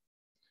message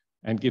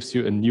and gives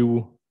you a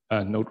new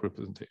node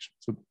representation.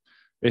 So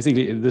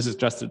basically, this is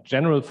just a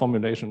general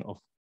formulation of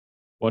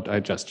what I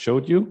just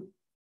showed you.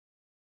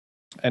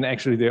 And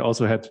actually, they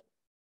also had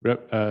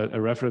a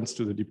reference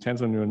to the deep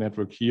tensor neural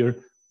network here,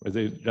 where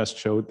they just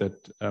showed that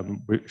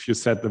if you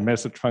set the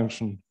message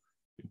function,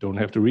 you don't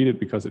have to read it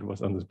because it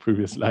was on the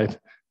previous slide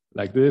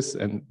like this,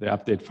 and the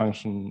update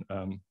function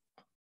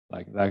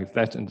like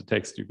that in the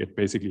text, you get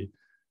basically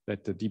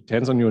that the deep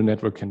tensor neural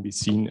network can be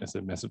seen as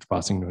a message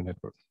passing neural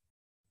network.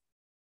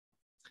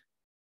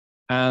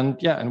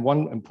 And yeah, and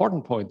one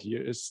important point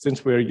here is,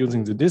 since we're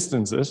using the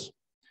distances,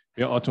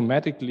 we are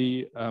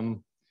automatically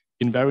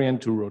invariant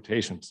to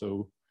rotation.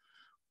 So,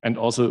 and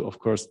also, of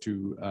course,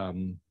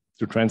 to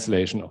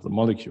translation of the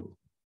molecule.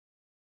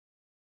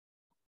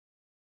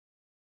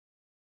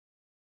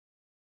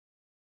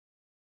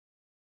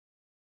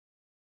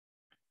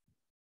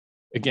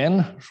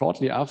 Again,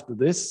 shortly after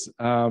this,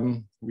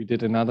 we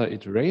did another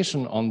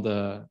iteration on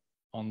the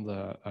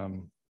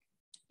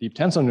deep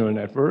tensor neural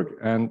network,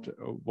 and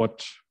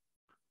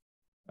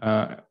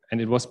and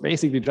it was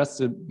basically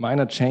just a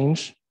minor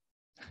change.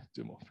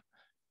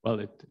 Well,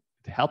 it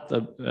helped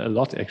a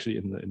lot actually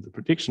in the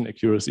prediction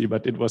accuracy,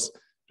 but it was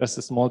just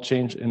a small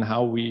change in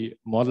how we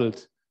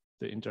modeled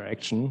the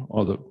interaction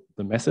or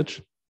the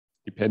message,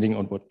 depending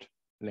on what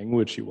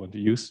language you want to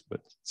use,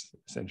 but it's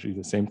essentially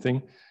the same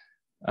thing.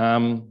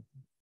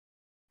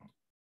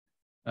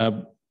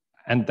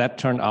 And that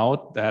turned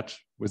out that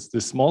with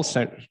this small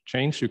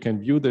change, you can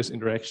view this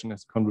interaction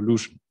as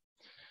convolution.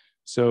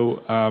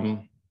 So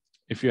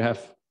if you have,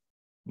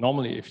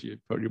 normally, if you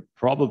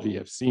probably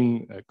have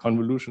seen a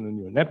convolution in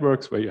neural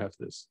networks where you have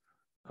this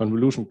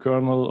convolution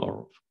kernel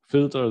or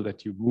filter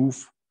that you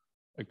move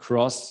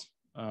across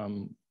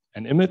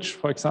an image,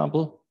 for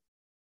example.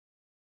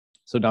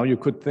 So now you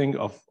could think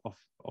of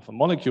a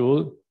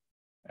molecule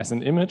as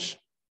an image,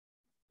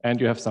 and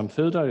you have some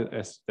filter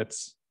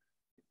that's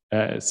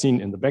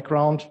seen in the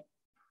background.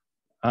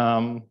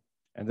 And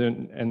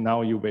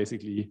now you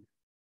basically,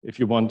 if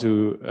you want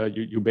to,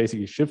 you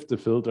basically shift the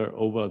filter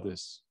over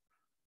this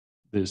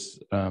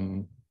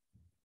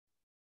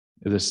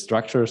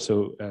structure,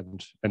 so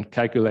and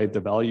calculate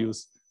the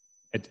values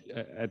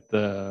at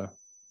the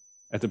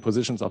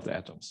positions of the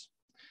atoms.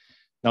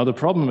 Now the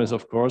problem is,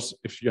 of course,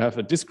 if you have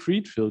a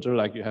discrete filter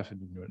like you have in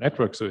a neural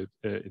network, so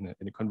in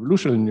a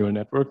convolutional neural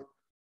network,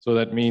 so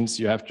that means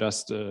you have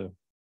just a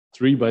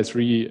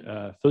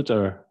 3x3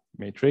 filter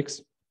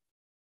matrix.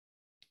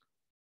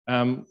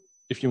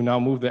 If you now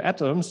move the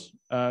atoms,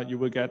 you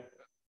will get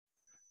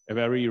a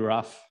very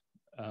rough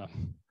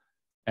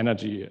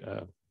energy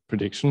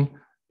prediction,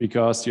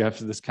 because you have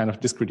this kind of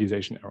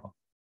discretization error.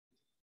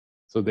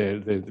 So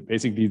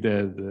basically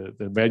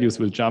the values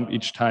will jump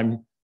each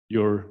time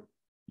your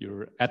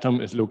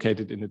atom is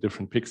located in a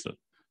different pixel.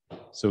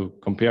 So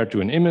compared to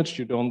an image,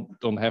 you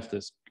don't have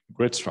this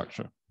grid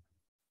structure.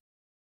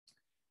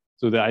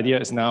 So the idea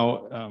is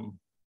now,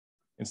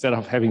 instead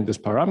of having this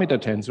parameter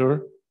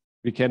tensor,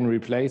 we can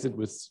replace it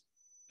with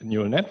a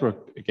neural network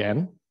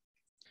again,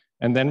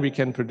 and then we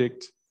can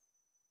predict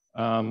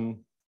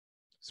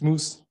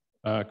smooth,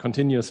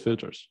 continuous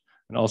filters,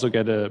 and also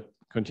get a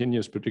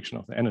continuous prediction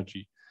of the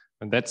energy.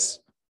 And that's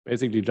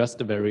basically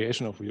just a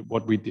variation of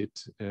what we did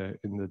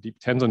in the deep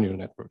tensor neural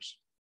networks.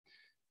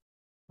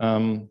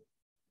 And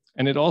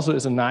it also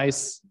is a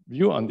nice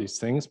view on these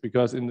things,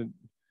 because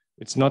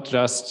it's not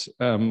just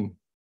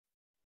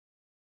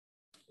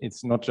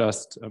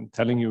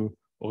telling you,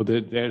 oh,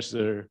 there's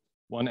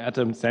one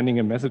atom sending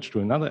a message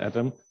to another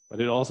atom, but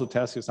it also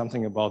tells you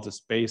something about the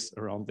space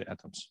around the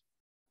atoms.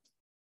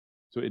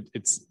 So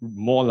it's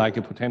more like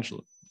a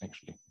potential,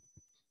 actually.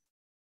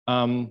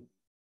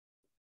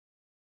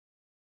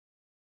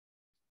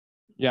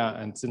 Yeah,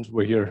 and since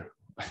we're here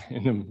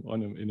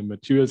in a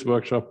materials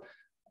workshop,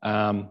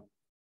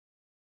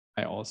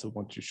 I also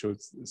want to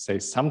say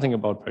something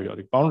about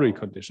periodic boundary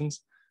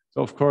conditions.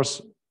 So of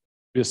course,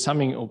 we're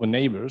summing over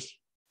neighbors.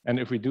 And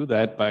if we do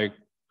that by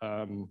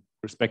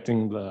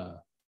respecting the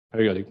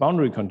periodic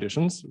boundary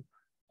conditions,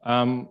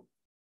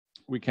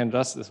 we can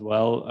just as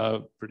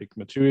well predict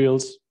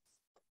materials.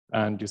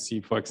 And you see,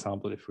 for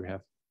example, if we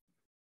have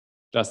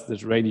just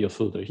this radial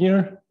filter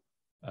here,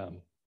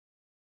 so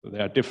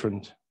there are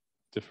different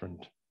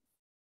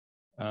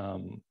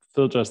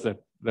filters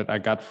that I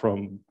got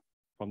from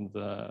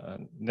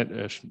the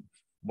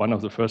one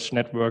of the first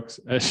networks,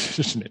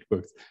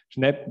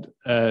 Schnetts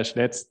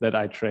that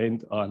I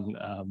trained on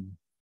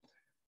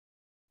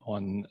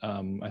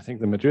I think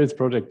the materials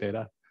project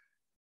data.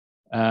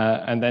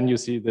 And then you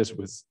see this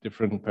with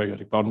different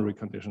periodic boundary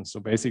conditions. So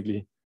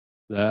basically,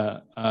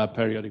 the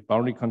periodic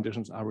boundary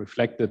conditions are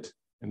reflected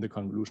in the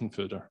convolution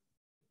filter.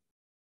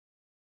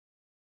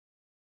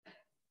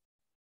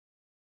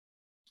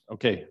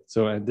 Okay,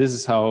 so this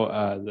is how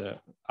the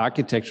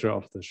architecture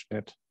of the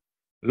Schnett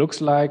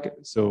looks like.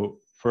 So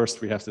first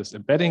we have this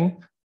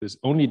embedding. This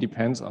only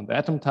depends on the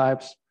atom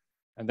types.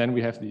 And then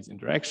we have these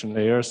interaction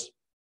layers.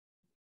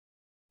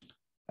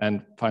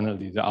 And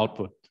finally, the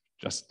output,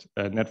 just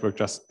a network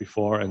just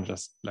before, and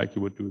just like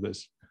you would do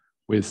this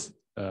with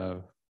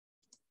the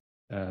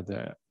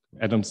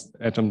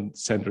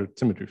atom-centered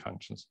symmetry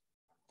functions.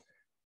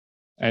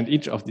 And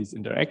each of these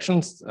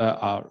interactions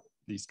are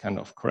these kind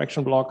of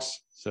correction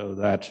blocks. So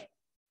that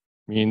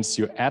means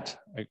you add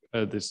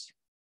this,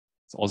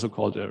 it's also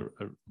called a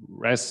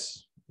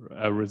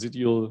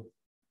residual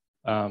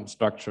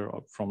structure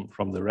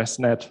from the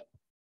ResNet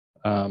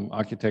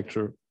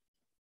architecture.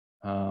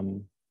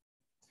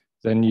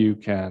 Then you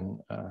can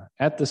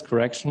add this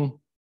correction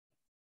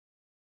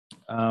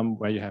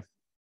where you have,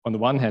 on the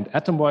one hand,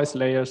 atom-wise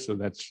layers, so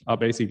that are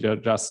basically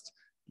just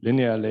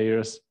linear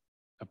layers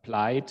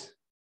applied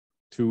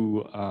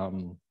to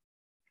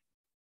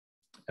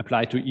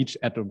each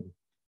atom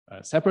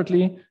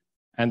separately,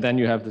 and then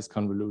you have this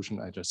convolution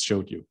I just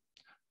showed you.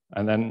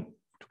 And then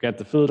to get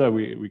the filter,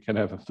 we can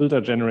have a filter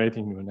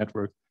generating neural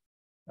network.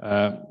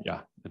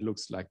 Yeah, it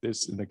looks like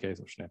this in the case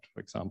of Schnett,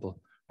 for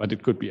example, but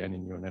it could be any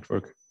neural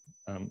network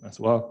as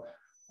well.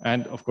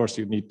 And of course,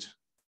 you need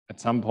at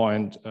some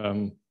point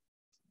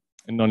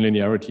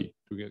nonlinearity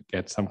to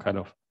get some kind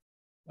of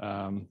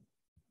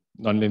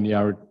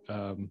nonlinear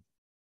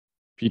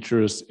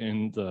features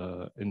in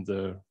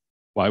the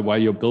while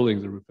you're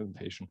building the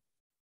representation.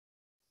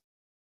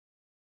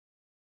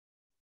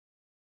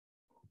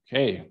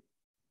 Okay,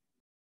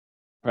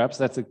 perhaps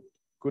that's a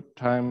good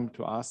time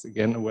to ask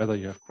again whether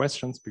you have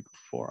questions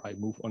before I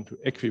move on to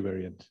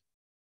equivariant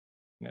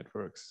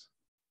networks.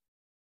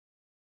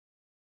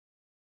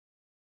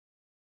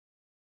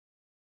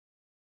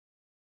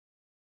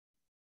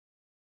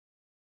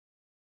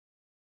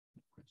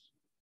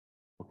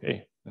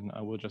 Okay, then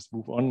I will just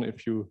move on.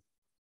 If you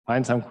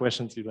find some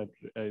questions, you let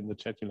in the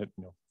chat, you let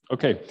me know.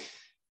 Okay.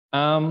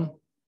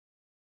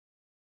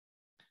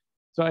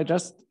 So I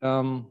just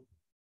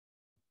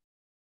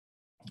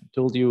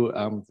told you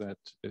that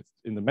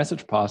in the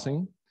message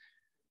passing,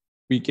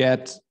 we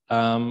get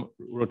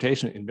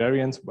rotation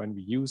invariance when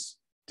we use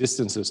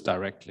distances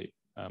directly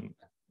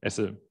as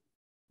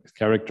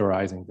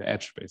characterizing the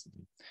edge,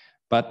 basically.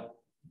 But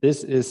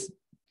this is,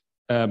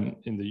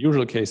 in the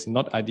usual case,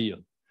 not ideal.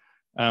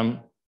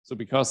 So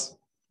because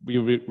we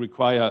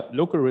require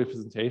local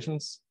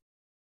representations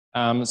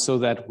so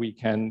that we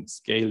can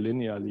scale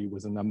linearly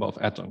with a number of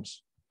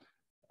atoms.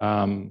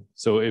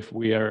 So if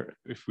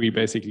we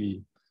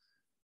basically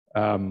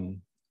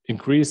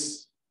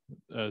increase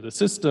the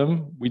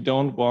system, we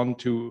don't want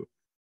to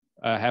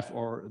have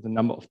the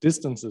number of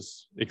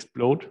distances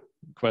explode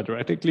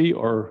quadratically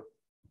or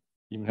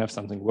even have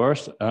something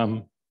worse.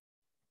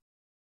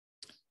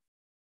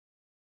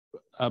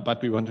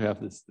 But we want to have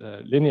this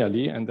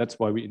linearly, and that's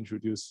why we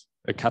introduce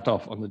a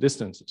cutoff on the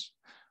distances.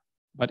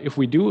 But if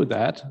we do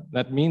that,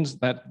 that means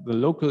that the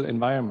local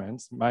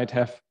environments might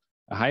have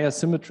a higher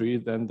symmetry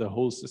than the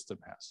whole system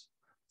has.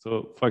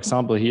 So, for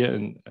example, here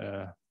in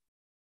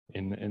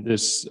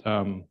this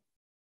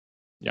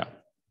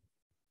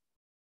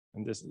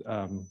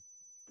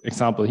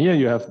example here,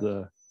 you have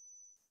the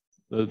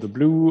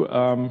blue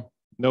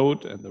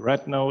node and the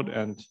red node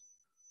and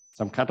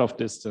some cutoff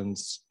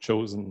distance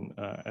chosen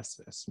as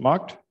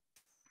marked.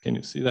 Can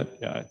you see that?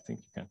 Yeah, I think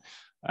you can.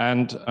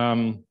 And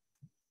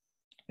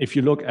if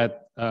you look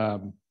at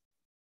the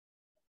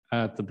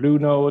blue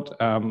node,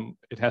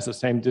 it has the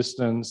same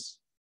distance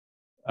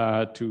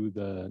to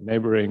the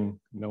neighboring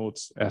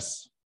nodes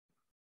as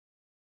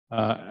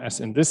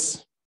in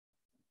this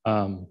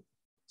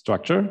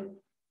structure,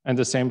 and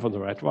the same for the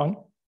red one.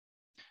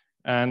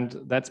 And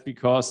that's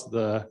because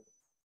the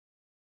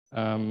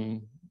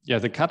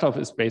cutoff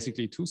is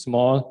basically too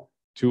small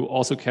to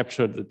also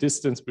capture the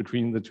distance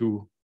between the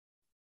two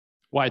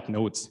white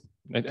nodes.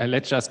 And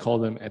let's just call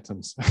them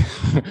atoms.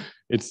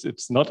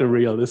 It's not a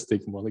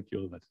realistic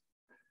molecule, but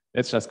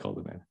let's just call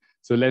them atoms.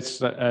 So let's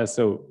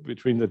so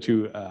between the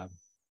two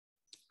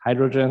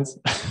hydrogens.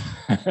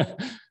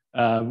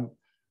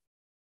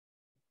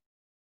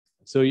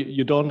 So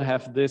you don't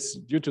have this,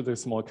 due to the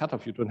small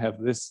cutoff, you don't have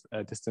this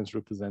distance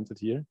represented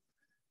here.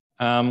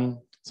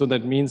 So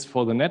that means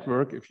for the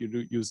network, if you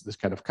do use this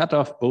kind of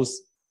cutoff, both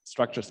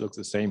structures look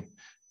the same.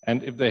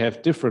 And if they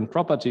have different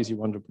properties you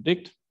want to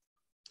predict,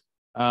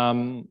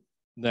 then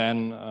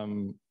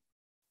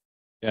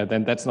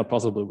that's not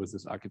possible with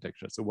this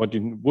architecture. So what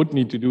you would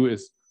need to do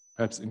is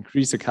perhaps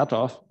increase the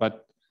cutoff,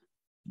 but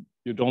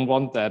you don't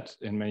want that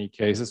in many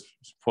cases.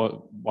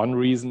 For one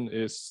reason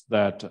is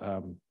that,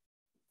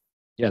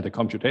 the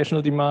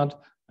computational demand.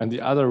 And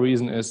the other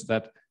reason is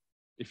that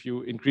if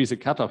you increase the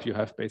cutoff, you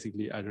have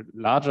basically a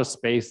larger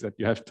space that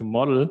you have to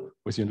model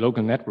with your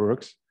local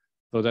networks.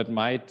 So that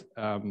might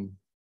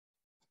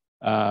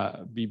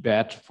be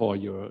bad for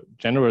your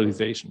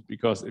generalization,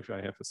 because if I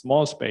have a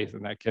small space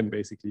and I can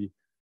basically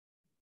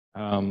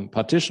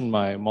partition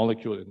my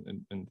molecule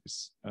in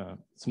these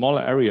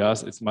smaller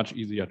areas, it's much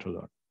easier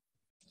to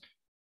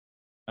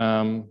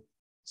learn.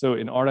 So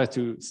in order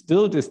to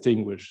still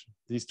distinguish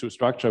these two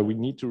structures, we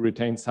need to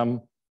retain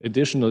some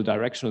additional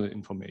directional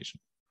information,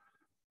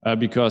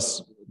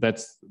 because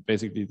that's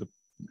basically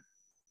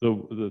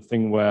the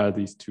thing where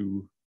these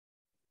two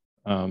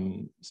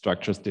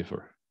structures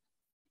differ.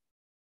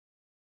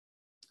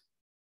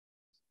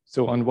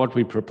 So on what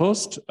we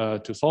proposed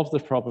to solve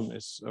this problem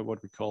is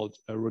what we called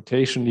a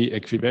rotationally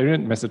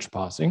equivariant message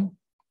passing.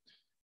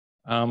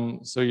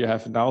 So you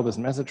have now this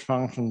message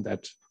function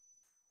that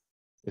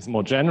is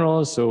more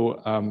general.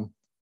 So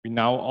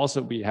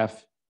we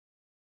have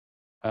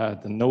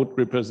the node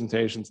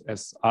representations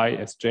as I,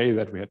 as j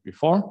that we had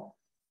before,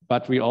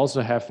 but we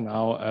also have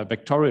now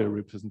vectorial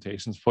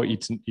representations for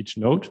each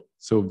node.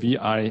 So vi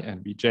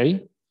and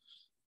vj,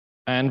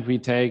 and we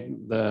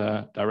take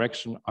the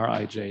direction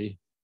rij.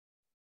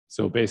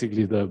 So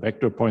basically the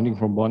vector pointing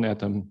from one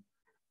atom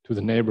to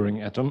the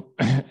neighboring atom,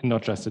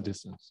 not just the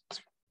distance.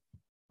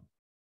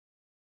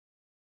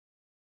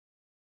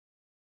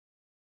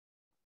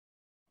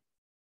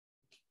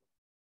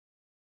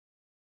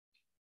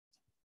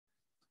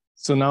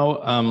 So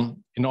now,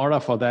 in order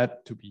for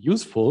that to be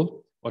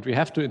useful, what we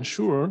have to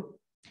ensure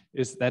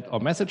is that our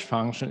message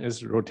function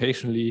is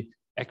rotationally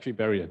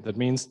equivariant. That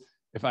means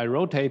if I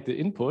rotate the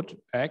input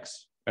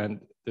x,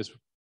 and this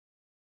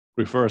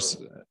refers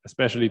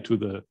especially to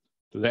the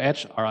to the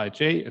edge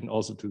Rij and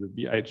also to the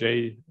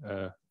Bij,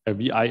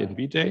 Vi and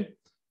Bj.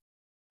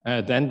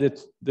 Then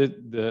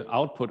the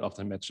output of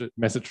the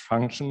message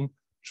function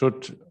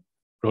should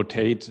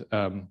rotate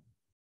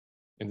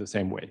in the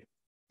same way.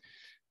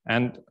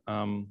 And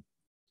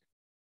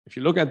if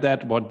you look at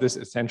that, what this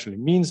essentially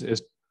means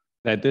is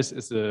that this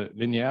is a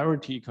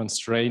linearity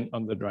constraint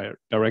on the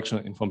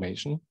directional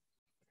information.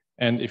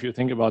 And if you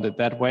think about it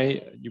that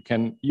way, you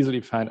can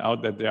easily find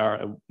out that there are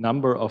a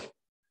number of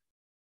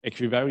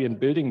equivariant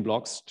building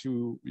blocks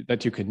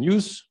that you can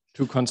use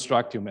to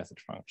construct your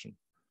message function.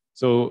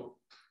 So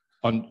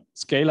on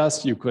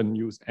scalars, you can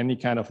use any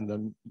kind of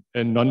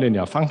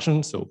nonlinear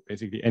function, so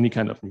basically any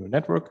kind of neural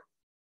network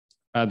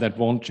that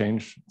won't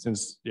change,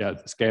 since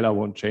the scalar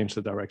won't change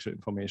the directional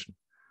information.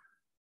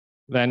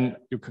 Then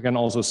you can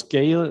also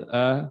scale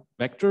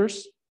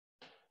vectors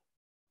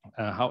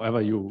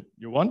however you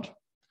want.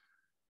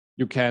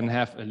 You can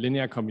have a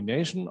linear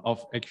combination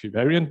of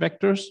equivariant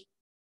vectors.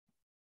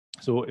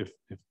 So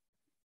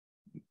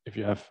if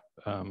you have,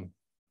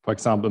 for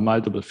example,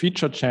 multiple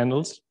feature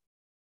channels,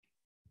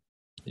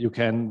 you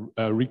can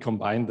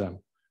recombine them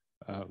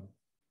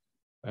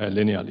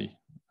linearly.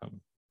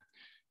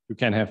 You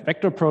can have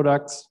vector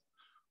products,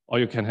 or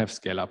you can have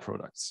scalar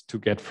products to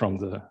get from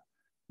the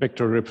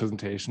vector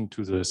representation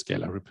to the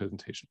scalar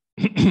representation.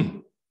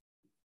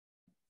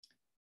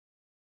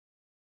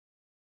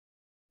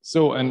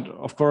 So, and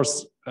of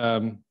course,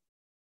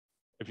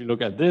 if you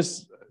look at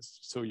this,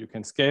 so you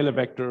can scale a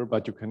vector,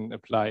 but you can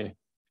apply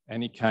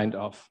any kind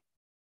of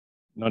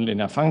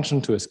nonlinear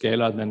function to a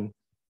scalar, then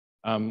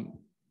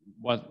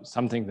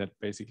something that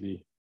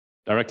basically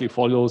directly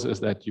follows is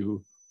that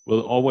you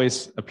will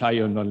always apply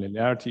your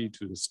nonlinearity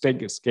to the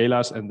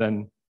scalars and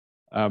then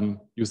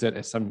use that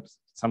as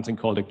something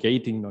called a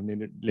gating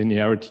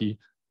nonlinearity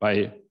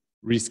by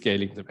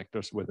rescaling the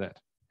vectors with that.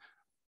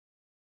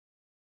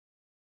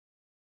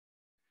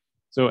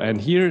 So,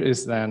 and here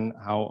is then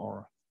how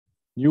our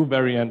new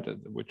variant,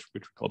 which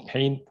we call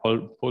PAIN,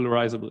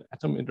 polarizable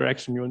atom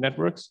interaction neural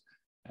networks.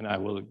 And I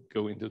will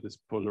go into this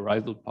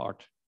polarizable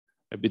part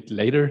a bit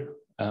later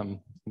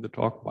in the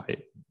talk,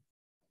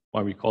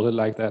 why we call it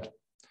like that.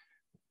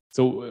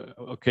 So,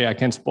 okay, I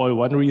can spoil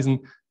one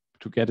reason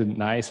to get a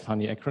nice,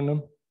 funny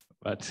acronym,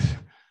 but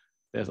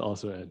there's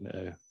also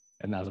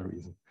another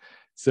reason.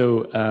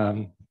 So,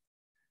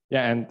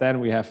 yeah, and then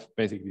we have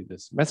basically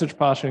this message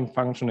parsing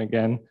function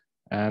again.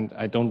 And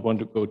I don't want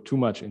to go too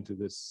much into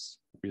this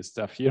weird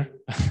stuff here.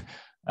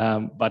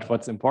 But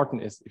what's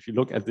important is if you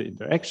look at the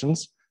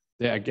interactions,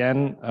 they're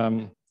again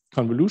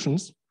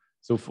convolutions.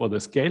 So for the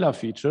scalar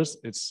features,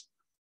 it's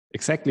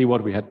exactly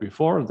what we had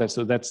before.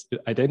 So that's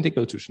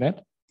identical to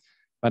SCHUTT.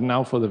 But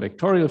now for the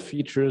vectorial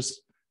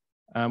features,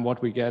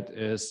 what we get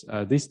is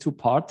these two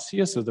parts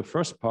here. So the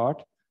first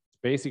part,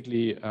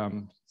 basically,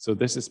 so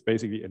this is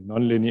basically a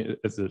nonlinear,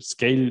 as a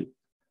scale,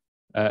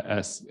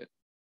 as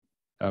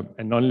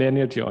a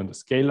nonlinearity on the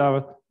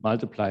scalar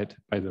multiplied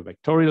by the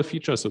vectorial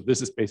feature. So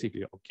this is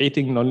basically a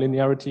gating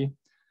nonlinearity.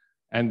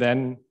 And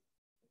then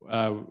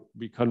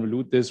we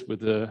convolute this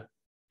with a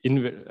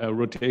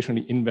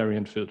rotationally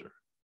invariant filter.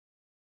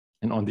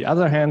 And on the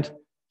other hand,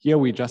 here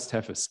we just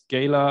have a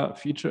scalar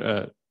feature,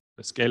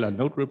 a scalar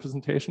node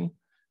representation.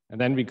 And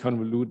then we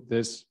convolute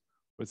this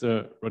with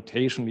a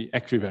rotationally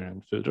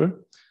equivariant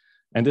filter.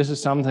 And this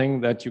is something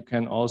that you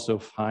can also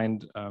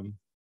find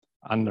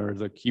under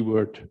the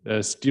keyword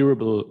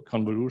steerable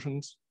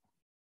convolutions.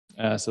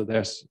 So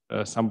there's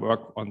some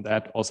work on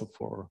that also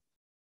for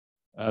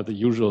the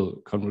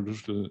usual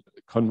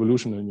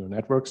convolutional neural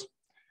networks.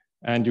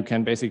 And you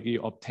can basically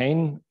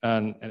obtain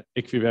an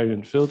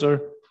equivariant filter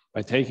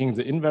by taking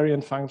the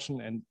invariant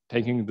function and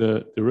taking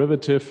the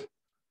derivative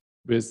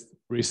with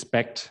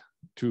respect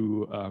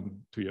to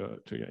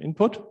your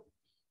input,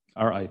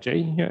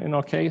 Rij here in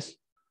our case.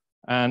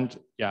 And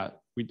yeah,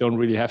 we don't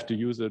really have to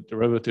use a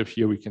derivative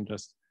here. We can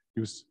just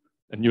use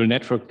a neural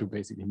network to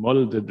basically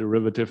model the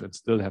derivative and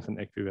still have an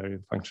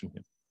equivariant function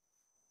here.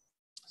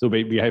 So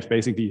we have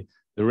basically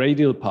the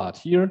radial part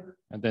here,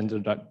 and then the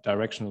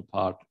directional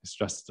part is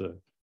just the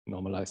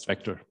normalized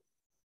vector.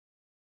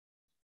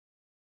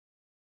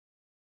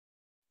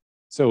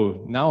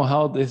 So now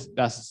how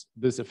does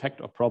this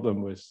affect our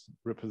problem with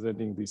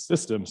representing these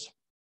systems?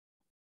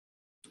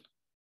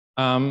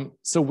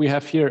 So we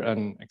have here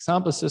an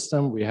example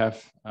system. We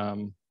have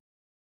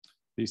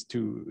these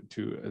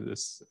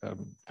this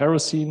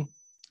ferrocene,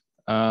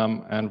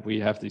 and we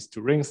have these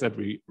two rings that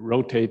we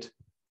rotate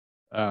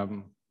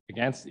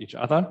against each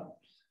other.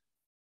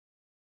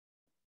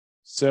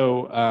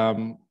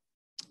 So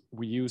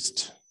we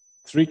used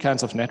three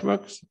kinds of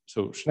networks.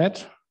 So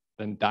SCHUTT,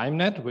 then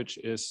DimeNet, which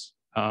is,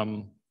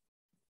 I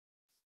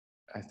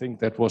think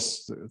that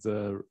was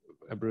the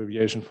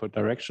abbreviation for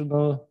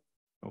directional,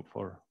 or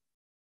for,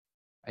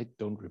 I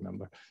don't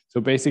remember. So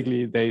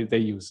basically they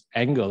use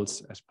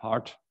angles as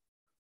part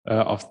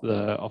of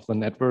the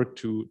network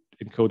to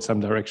encode some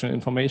directional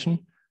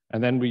information.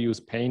 And then we use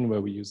PAIN,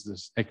 where we use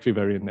this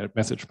equivariant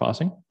message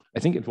passing. I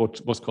think it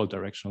was called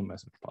directional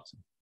message passing.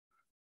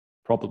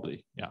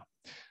 Probably, yeah.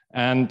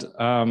 And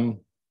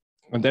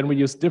And then we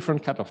use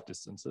different cutoff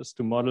distances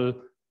to model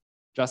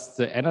just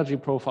the energy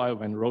profile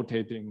when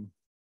rotating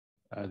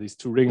these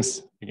two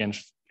rings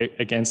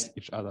against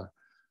each other.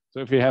 So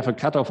if we have a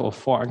cutoff of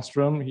 4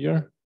 angstrom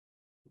here,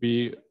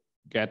 we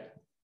get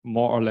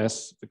more or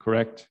less the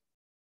correct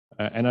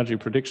energy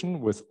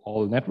prediction with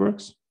all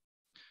networks.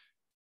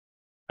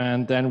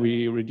 And then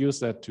we reduce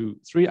that to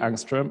 3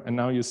 angstrom. And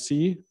now you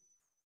see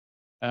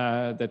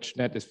that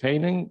SCHUTT is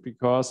failing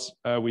because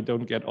we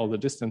don't get all the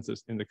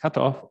distances in the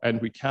cutoff,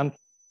 and we can't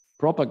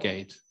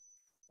propagate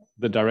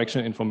the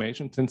direction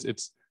information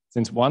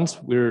since once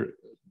we're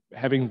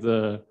having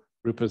the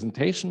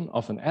representation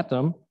of an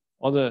atom,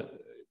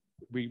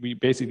 we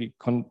basically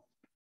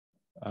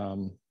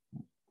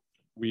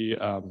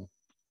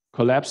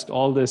collapsed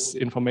all this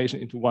information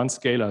into one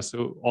scalar,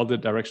 so all the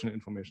direction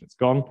information is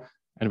gone,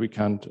 and we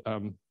can't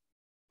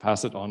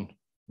pass it on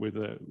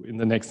in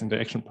the next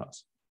interaction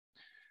pass.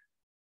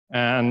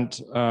 And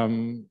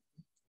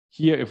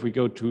here, if we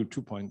go to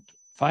 2.5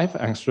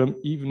 angstrom,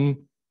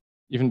 even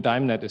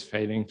DimeNet is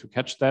failing to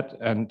catch that,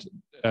 and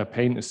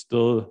Payne is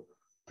still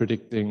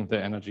predicting the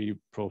energy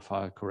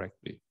profile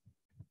correctly.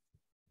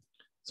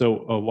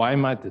 So why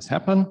might this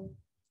happen?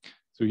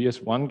 So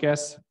here's one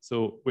guess.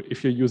 So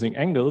if you're using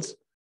angles,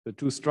 the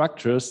two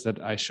structures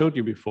that I showed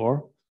you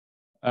before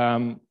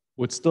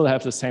would still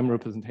have the same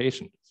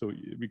representation. So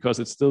because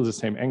it's still the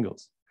same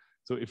angles.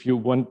 So if you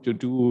want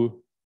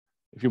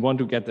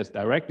to get this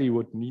directly, you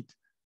would need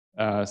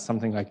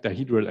something like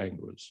dihedral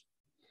angles.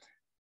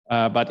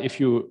 But if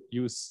you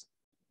use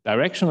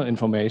directional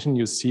information,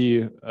 you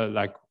see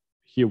like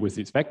here with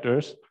these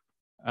vectors,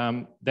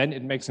 then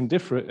it makes a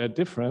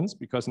difference,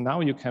 because now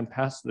you can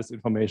pass this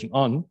information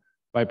on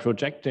by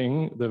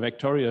projecting the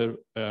vectorial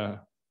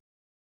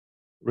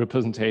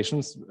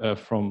representations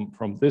from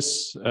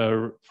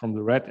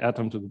the red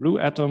atom to the blue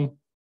atom,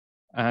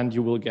 and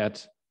you will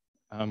get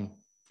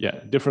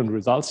different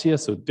results here,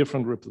 so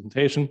different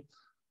representation.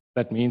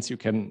 That means you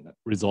can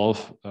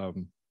resolve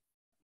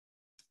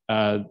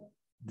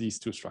these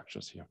two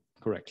structures here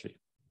correctly.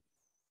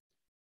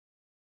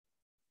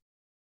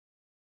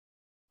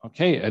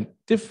 Okay, a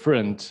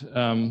different,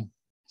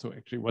 so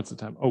actually what's the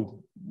time?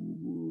 Oh,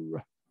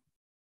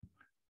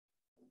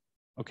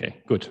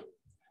 okay, good.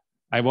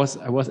 I was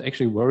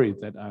actually worried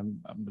that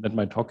that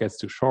my talk gets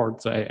too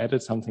short, so I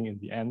added something in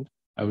the end.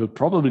 I will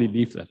probably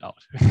leave that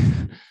out.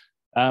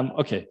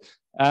 Okay.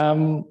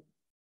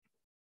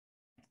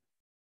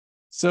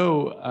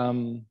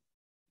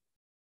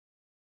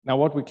 Now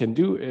what we can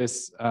do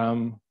is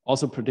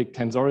also predict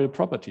tensorial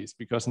properties,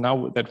 because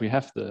now that we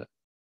have the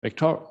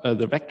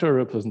vector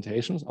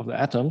representations of the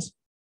atoms,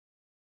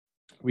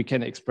 we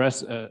can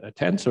express a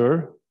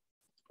tensor,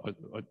 or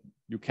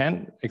you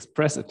can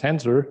express a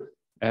tensor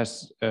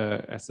as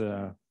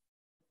a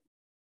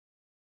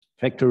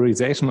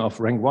factorization of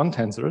rank 1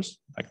 tensors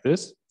like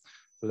this.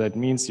 So that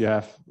means you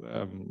have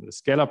the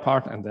scalar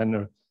part and then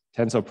a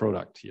tensor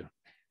product here.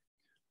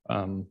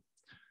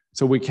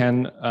 So we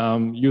can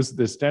use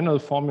this general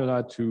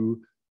formula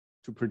to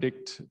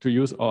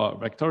use our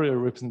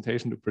vectorial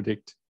representation to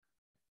predict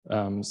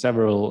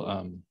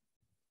several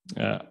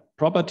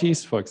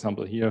properties. For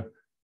example, here,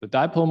 the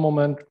dipole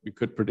moment, we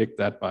could predict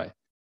that by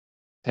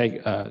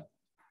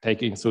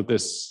taking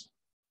this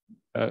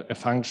a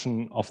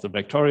function of the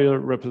vectorial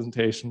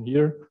representation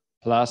here,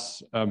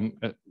 plus a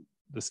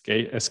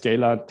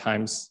scalar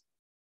times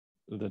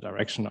the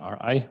direction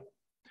Ri.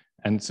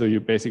 And so you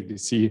basically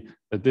see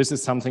that this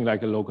is something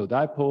like a local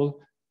dipole,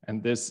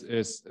 and this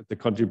is the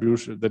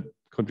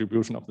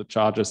contribution of the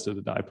charges to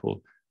the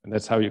dipole. And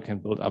that's how you can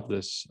build up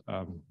this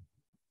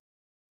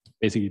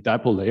basically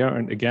dipole layer.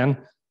 And again,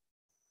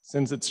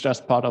 since it's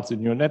just part of the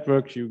neural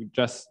network, you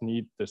just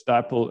need this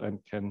dipole and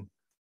can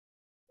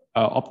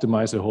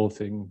optimize the whole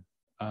thing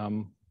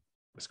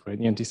with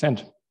gradient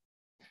descent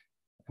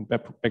and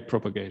back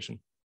propagation.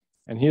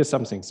 And here's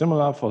something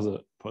similar for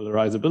the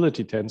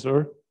polarizability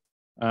tensor,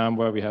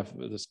 where we have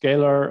the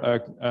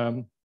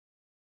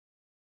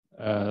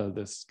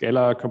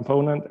scalar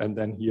component, and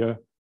then here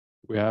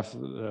we have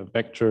the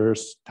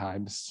vectors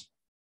times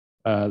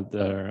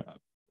the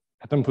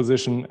atom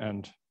position,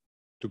 and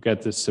to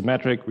get this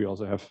symmetric, we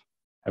also have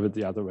it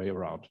the other way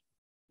around.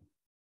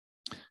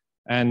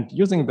 And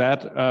using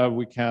that,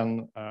 we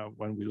can,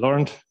 when we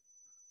learned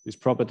these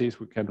properties,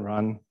 we can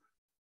run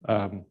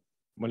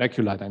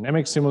molecular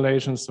dynamic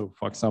simulations. So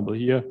for example,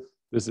 here,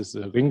 this is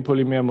a ring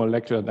polymer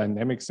molecular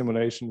dynamic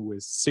simulation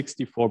with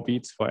 64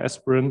 beats for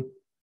aspirin.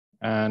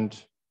 And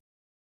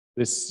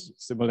this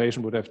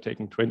simulation would have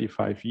taken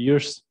 25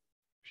 years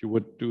if you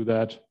would do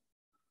that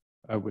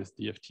with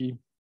DFT.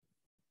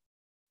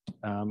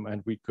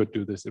 And we could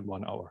do this in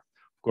 1 hour.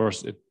 Of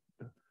course,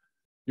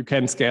 you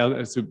can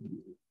scale, so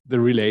the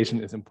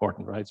relation is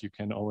important, right? You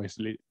can always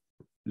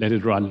let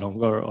it run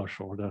longer or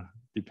shorter,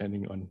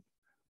 depending on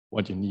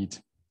what you need.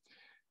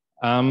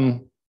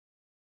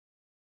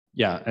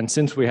 Yeah, and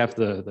since we have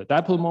the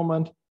dipole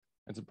moment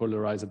and the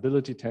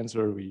polarizability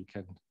tensor, we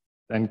can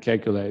then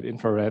calculate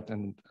infrared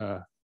and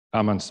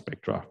Raman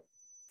spectra.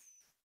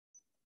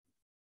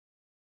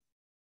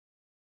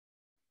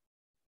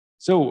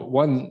 So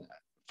one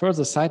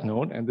further side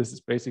note, and this is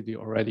basically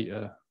already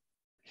a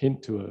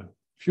hint to a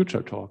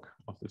future talk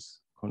of this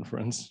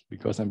conference,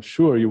 because I'm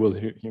sure you will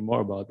hear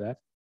more about that.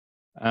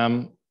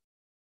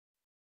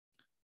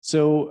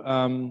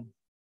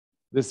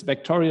 This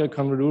vectorial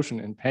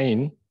convolution in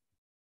pain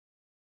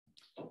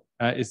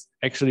is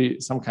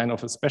actually some kind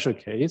of a special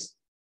case,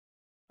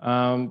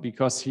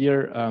 because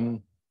here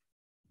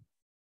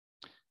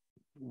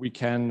we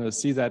can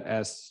see that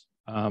as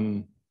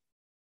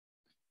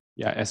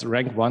as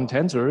rank 1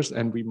 tensors,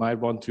 and we might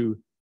want to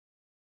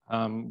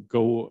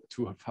go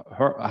to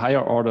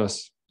higher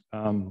orders,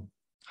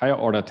 higher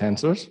order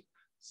tensors.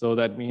 So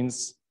that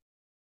means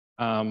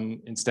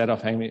instead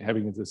of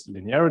having this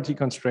linearity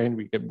constraint,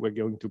 we're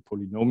going to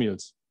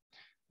polynomials.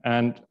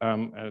 And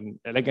an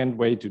elegant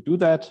way to do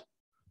that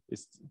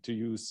is to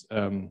use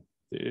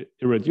the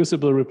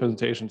irreducible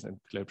representations and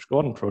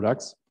Clebsch-Gordon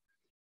products.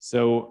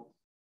 So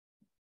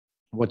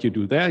what you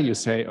do there, you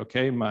say,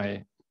 okay,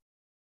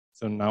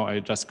 so now I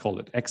just call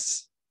it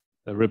X,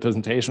 the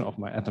representation of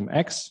my atom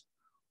X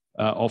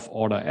of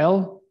order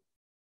L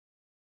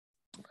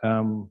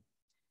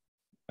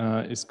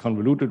is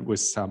convoluted with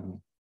some,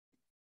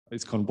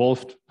 it's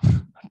convolved,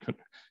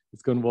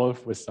 it's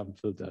convolved with some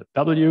filter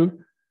W.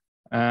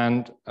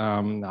 And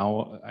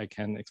now I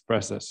can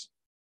express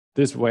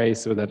this way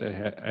so that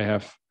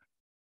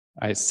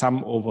I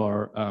sum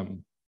over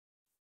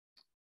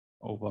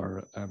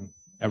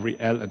every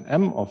L and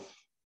M of,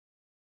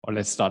 or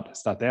let's start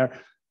there.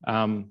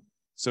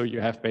 So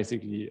you have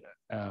basically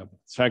a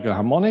spherical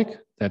harmonic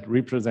that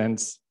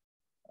represents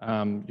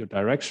your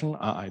direction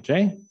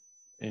Rij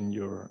in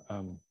your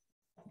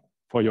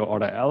for your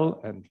order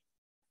L and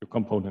your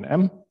component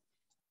M,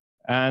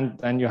 and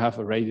then you have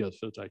a radial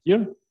filter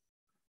here.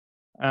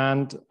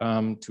 And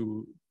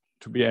to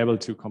be able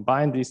to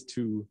combine these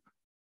two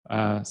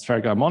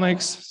spherical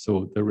harmonics,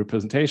 so the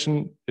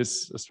representation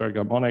is a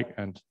spherical harmonic,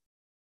 and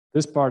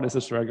this part is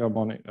a spherical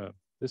harmonic.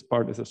 This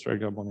part is a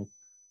spherical harmonic.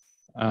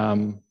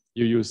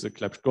 You use the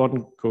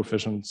Clebsch-Gordon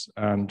coefficients,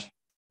 and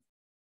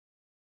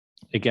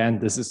again,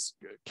 this is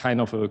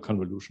kind of a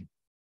convolution.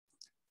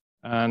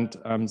 And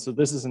so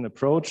this is an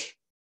approach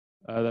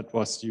that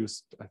was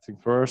used, I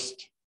think,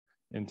 first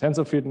in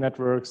tensor field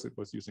networks. It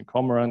was used in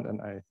Cormorant,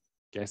 and I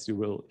guess you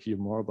will hear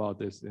more about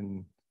this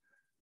in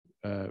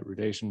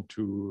relation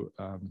to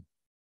the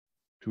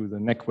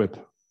NeckWhip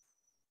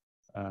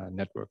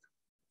network.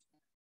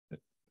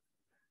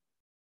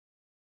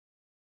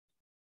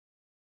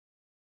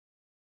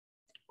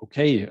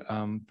 Okay,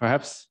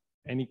 perhaps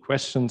any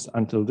questions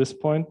until this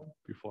point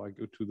before I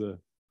go to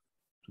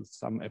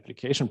some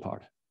application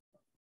part?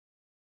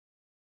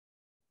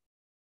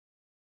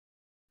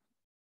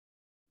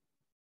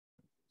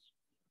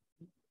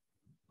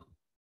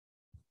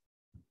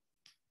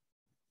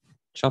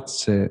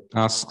 SCHUTT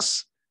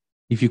asks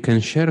if you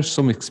can share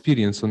some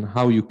experience on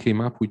how you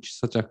came up with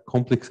such a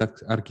complex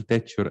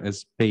architecture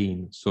as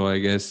pain. So I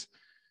guess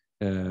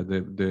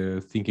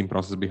the thinking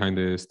process behind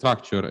the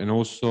structure, and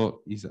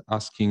also is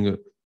asking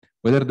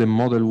whether the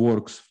model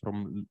works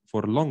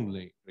for long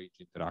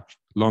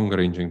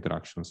range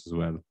interactions as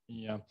well.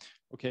 Yeah.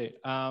 Okay.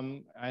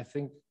 I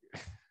think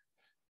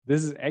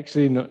this is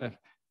actually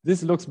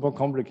this looks more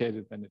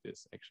complicated than it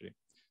is actually.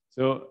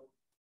 So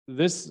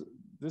this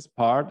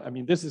part, I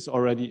mean, this is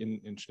already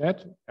in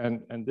SCHUTT,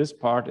 and this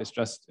part is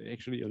just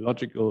actually a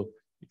logical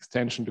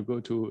extension to go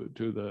to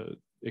the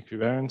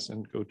equivariance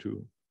and go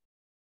to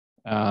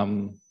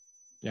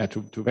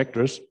to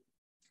vectors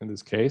in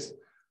this case.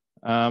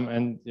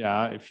 And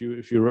yeah, if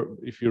you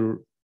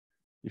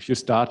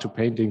start to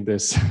painting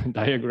this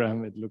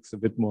diagram, it looks a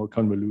bit more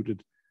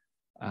convoluted.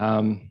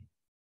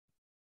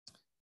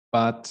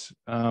 But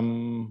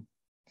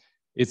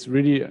it's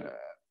really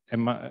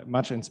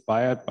much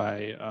inspired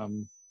by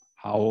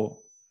how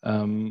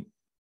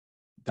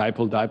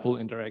dipole-dipole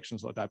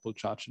interactions or dipole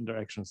charge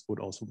interactions would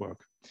also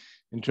work.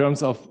 In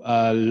terms of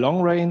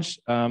long range,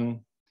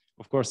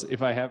 of course,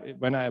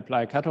 when I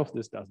apply a cutoff,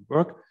 this doesn't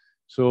work.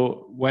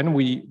 So when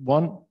we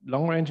want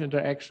long range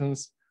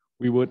interactions,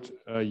 we would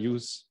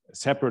use a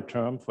separate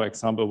term. For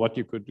example, what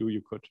you could do,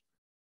 you could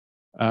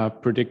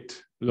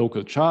predict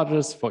local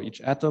charges for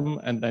each atom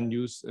and then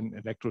use an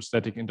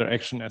electrostatic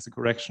interaction as a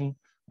correction.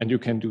 And you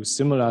can do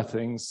similar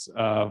things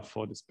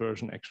for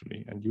dispersion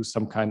actually, and use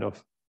some kind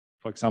of,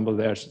 for example,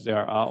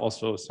 there are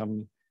also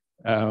some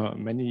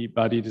many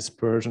body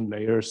dispersion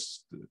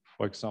layers,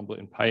 for example,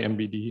 in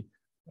PyMBD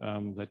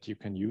that you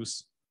can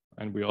use.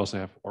 And we also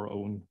have our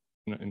own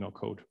in our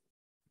code.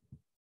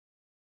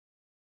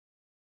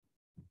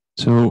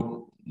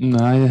 So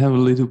I have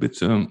a little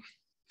bit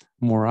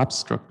more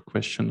abstract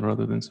question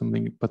rather than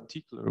something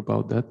particular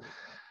about that.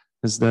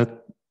 Is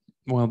that,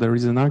 well, there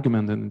is an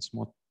argument and it's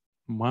not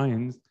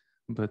mine,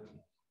 but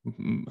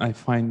I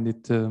find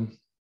it, I'm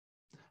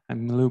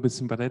a little bit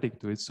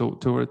sympathetic to it. So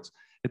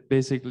it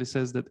basically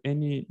says that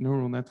any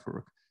neural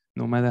network,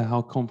 no matter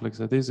how complex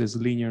it is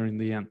linear in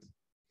the end.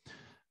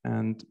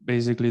 And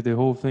basically the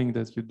whole thing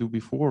that you do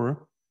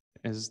before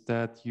is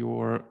that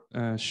you're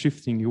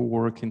shifting your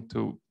work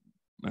into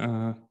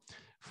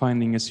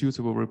finding a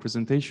suitable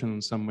representation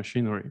on some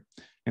machinery.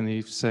 And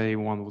if, say,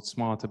 one would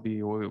smarter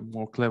be or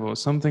more clever or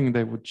something,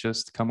 they would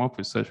just come up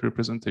with such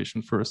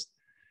representation first.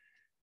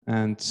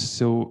 And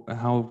so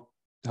how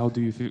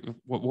do you feel,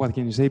 what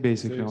can you say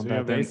basically on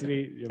that?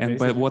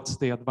 But what's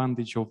the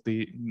advantage of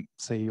the,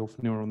 say, of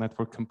neural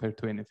network compared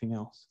to anything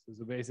else?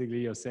 So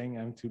basically you're saying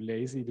I'm too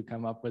lazy to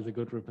come up with a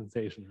good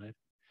representation, right?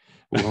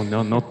 Well,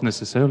 no, not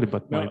necessarily,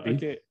 but no, might be.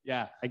 Okay,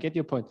 yeah, I get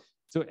your point.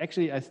 So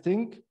actually, I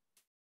think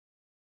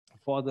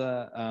for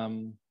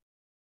the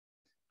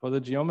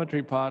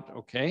geometry part,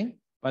 okay,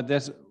 but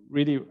there's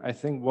really, I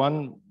think,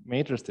 one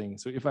major thing.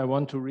 So if I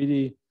want to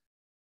really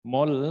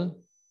model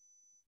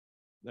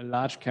the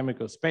large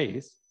chemical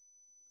space,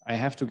 I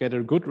have to get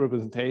a good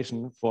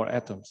representation for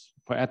atoms,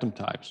 for atom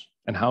types,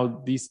 and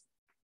how these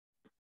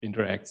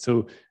interact.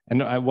 So,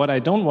 and what I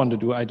don't want to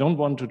do, I don't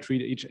want to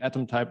treat each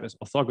atom type as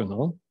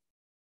orthogonal,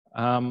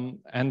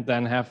 and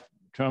then have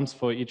terms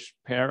for each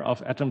pair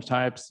of atom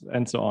types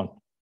and so on.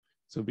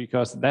 So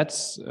because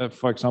that's,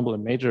 for example, a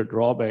major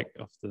drawback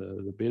of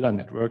the Bilder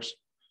networks,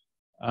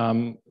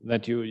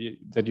 that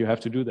you have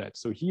to do that.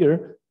 So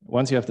here,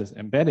 once you have this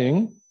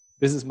embedding,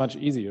 this is much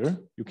easier.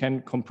 You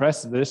can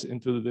compress this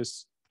into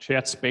this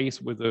shared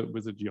space with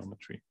a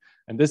geometry.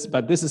 And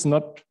but this is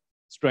not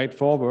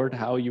straightforward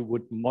how you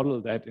would model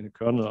that in a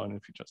kernel or in a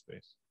feature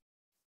space.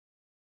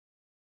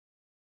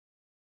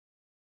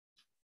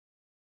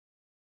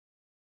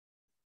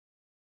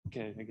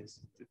 Okay, I guess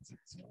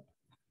it's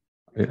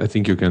I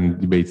think you can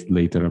debate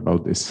later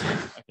about this.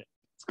 Okay.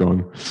 It's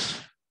gone.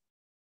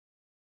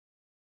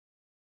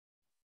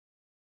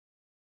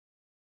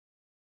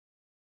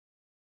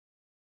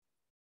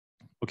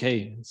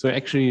 Okay, so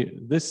actually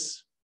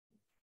this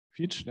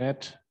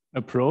FeatureNet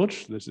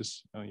approach, this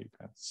is, you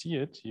can see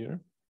it here.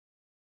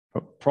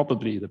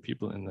 Probably the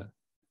people in the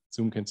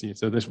Zoom can see it.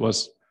 So this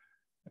was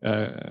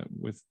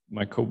with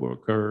my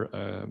coworker,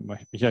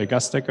 Michael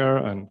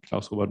Gastecker and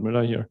Klaus-Robert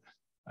Müller here.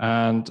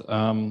 And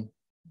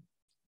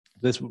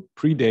this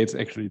predates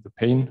actually the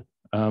PAIN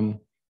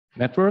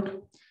network.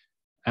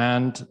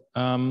 And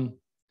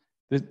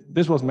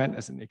this was meant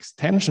as an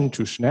extension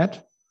to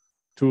SCHUTT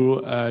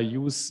to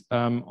use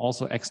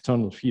also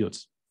external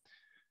fields.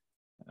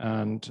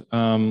 And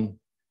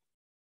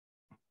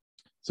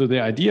so the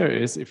idea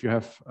is if you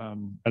have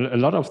a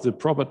lot of the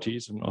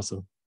properties and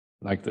also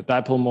like the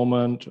dipole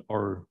moment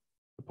or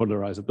the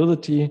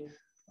polarizability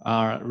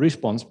are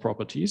response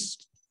properties.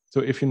 So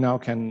if you now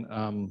can,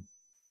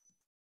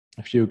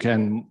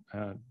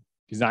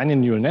 design a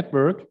neural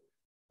network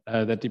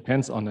that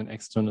depends on an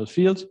external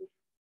field,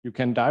 you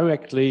can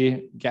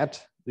directly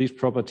get these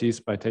properties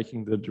by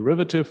taking the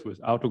derivative with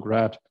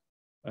autograd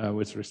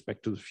with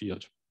respect to the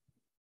field.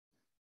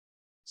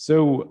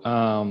 So,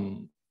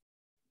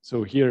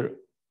 so here,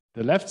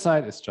 the left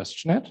side is just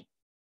SCHUTT.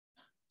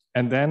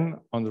 And then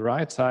on the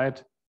right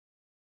side,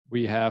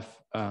 we have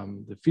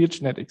the field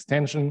SCHUTT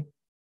extension.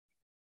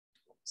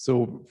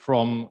 So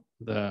from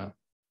the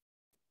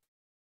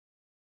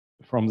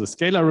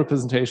scalar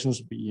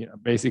representations, we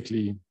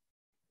basically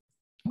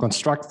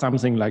construct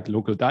something like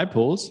local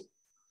dipoles,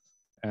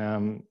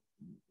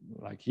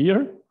 like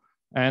here.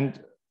 And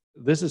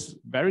this is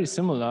very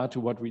similar to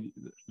what we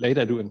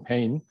later do in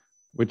PAIN,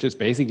 which is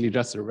basically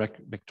just a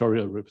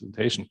vectorial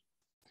representation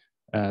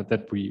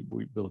that we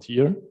built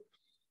here.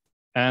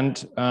 And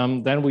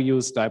then we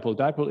use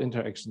dipole-dipole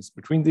interactions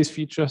between these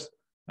features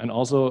and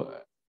also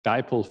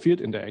dipole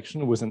field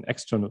interaction with an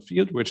external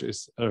field, which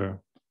is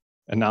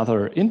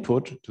another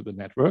input to the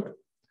network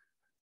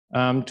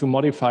to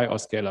modify our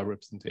scalar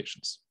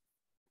representations.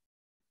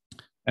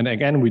 And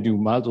again, we do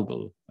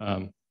multiple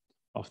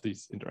of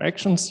these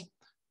interactions.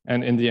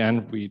 And in the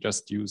end, we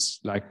just use,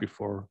 like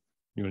before,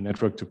 neural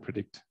network to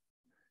predict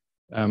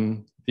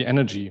the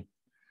energy.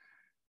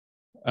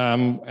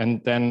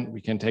 And then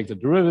we can take the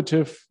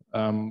derivative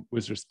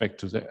with respect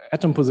to the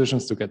atom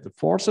positions to get the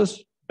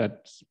forces.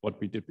 That's what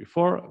we did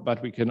before,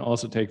 but we can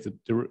also take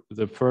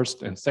the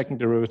first and second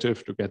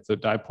derivative to get the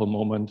dipole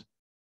moment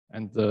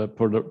and the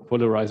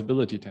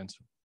polarizability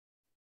tensor.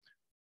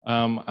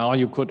 Or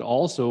you could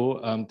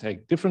also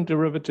take different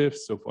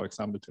derivatives. So for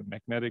example, to a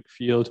magnetic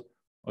field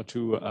or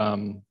to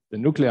the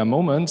nuclear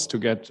moments to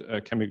get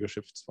chemical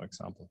shifts, for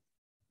example.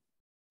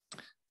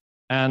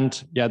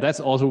 And yeah, that's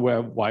also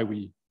why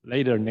we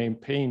later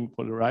named PAIN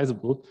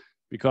polarizable,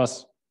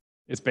 because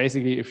it's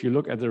basically, if you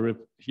look at the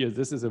here,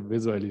 this is a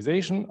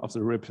visualization of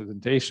the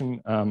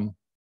representation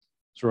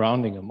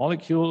surrounding a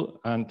molecule.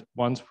 And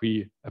once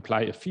we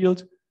apply a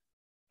field,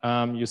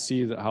 you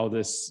see how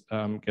this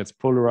gets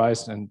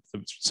polarized and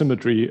the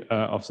symmetry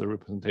of the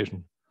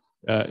representation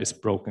is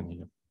broken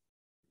here.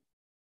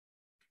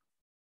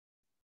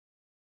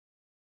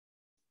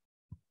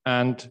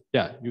 And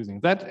yeah, using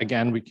that,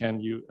 again, we can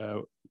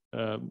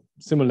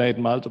simulate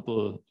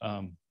multiple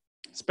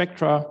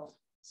spectra.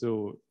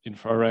 So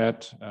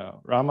infrared,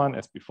 Raman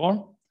as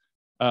before.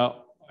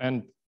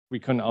 And we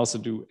can also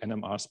do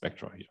NMR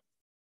spectra here.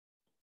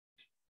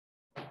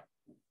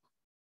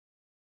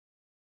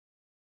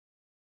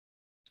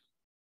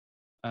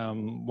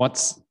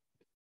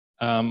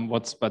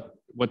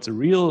 what's a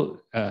real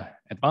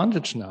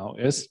advantage now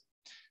is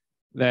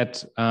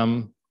that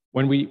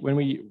when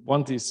we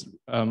want these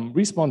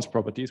response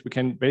properties, we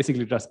can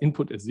basically just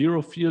input a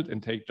zero field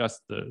and take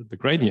just the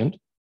gradient.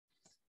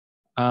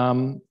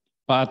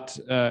 But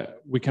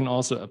we can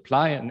also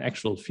apply an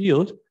actual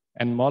field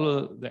and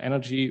model the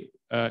energy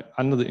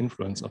under the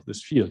influence of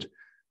this field.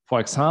 For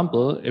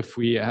example, if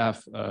we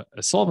have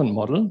a solvent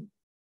model,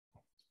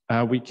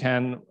 we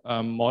can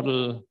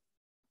model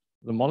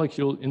the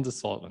molecule in the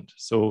solvent.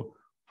 So,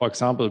 for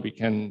example, we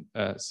can,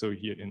 so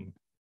here in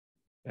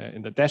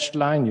the dashed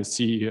line, you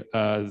see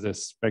the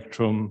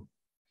spectrum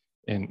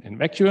in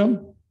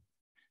vacuum.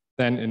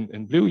 Then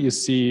in blue, you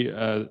see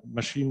the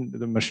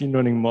machine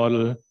learning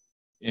model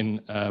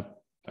in a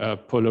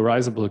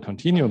polarizable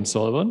continuum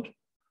solvent.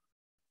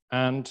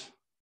 And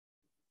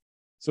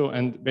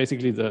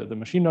basically the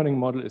machine learning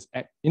model is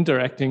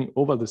interacting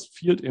over this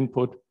field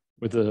input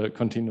with the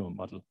continuum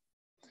model.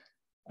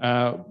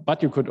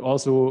 But you could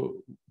also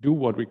do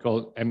what we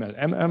call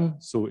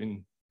MLMM. So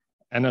in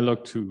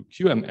analog to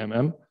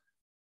QMMM,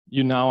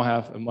 you now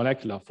have a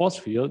molecular force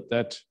field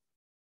that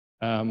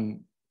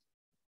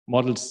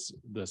models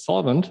the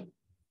solvent,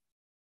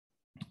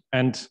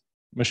 and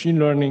machine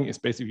learning is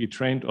basically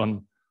trained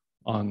on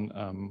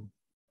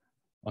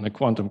a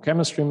quantum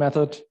chemistry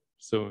method.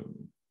 So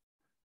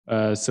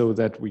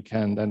that we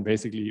can then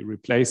basically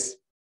replace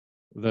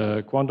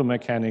the quantum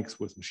mechanics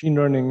with machine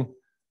learning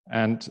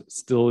and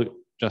still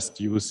just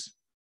use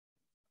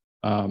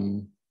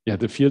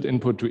the field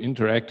input to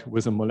interact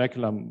with a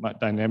molecular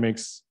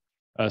dynamics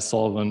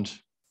solvent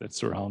that's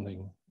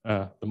surrounding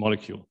the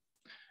molecule.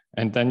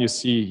 And then you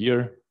see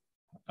here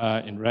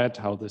in red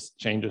how this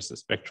changes the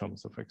spectrum.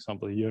 So for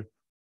example, here,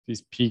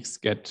 these peaks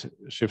get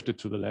shifted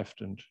to the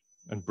left and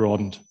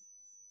broadened.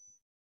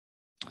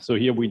 So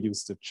here we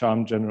use the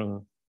charm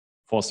general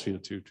force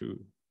field to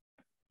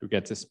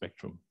get this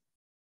spectrum.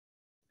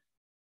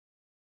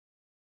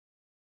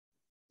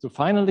 So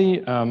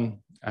finally,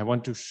 I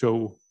want to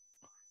show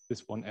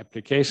this one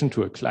application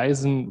to a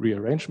Claisen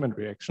rearrangement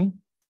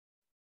reaction.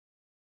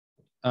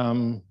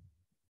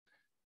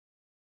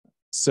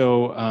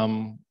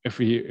 If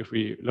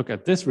we look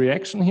at this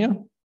reaction here,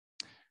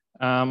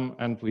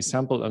 and we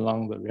sample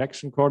along the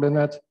reaction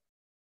coordinate,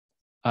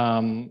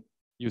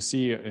 you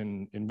see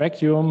in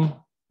vacuum,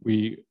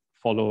 we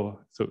follow,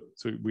 so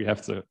we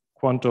have the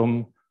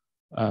quantum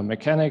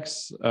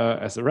mechanics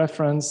as a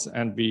reference,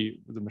 and the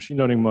machine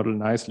learning model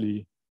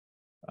nicely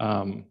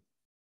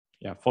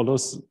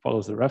follows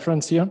the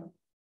reference here.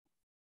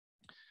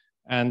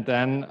 And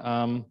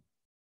then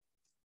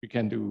we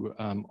can do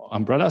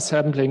umbrella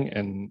sampling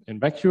in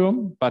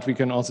vacuum, but we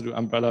can also do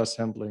umbrella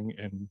sampling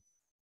in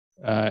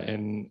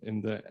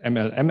the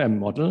MLMM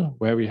model,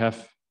 where we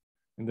have,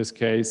 in this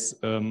case,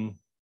 a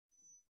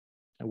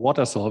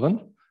water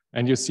solvent.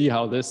 And you see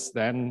how this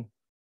then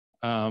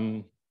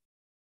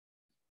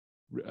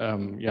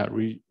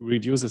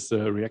reduces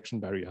the reaction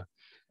barrier.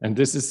 And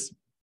this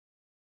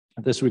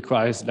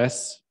requires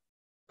less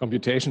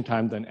computation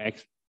time than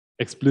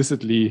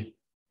explicitly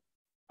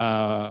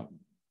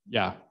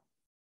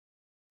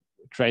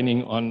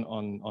training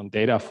on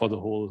data for the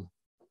whole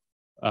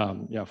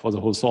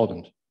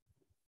solvent.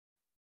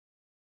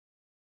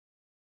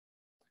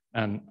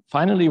 And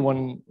finally,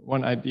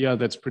 one idea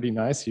that's pretty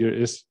nice here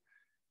is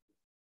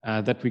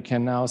that we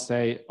can now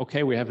say,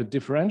 okay, we have a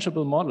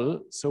differentiable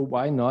model, so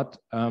why not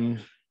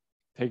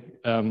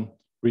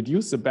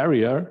reduce the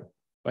barrier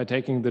by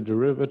taking the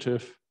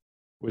derivative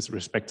with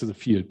respect to the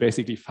field,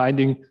 basically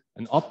finding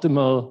an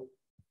optimal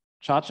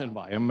charge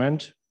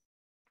environment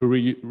to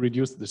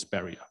reduce this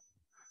barrier.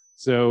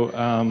 So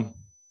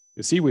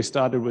you see, we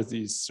started with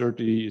these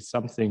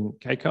 30-something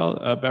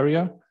kcal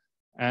barrier,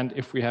 and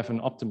if we have an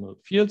optimal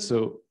field,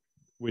 so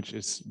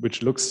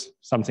which looks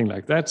something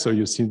like that, so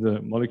you see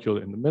the molecule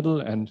in the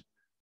middle, and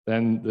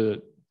then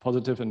the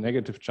positive and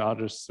negative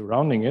charges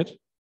surrounding it,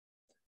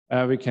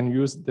 we can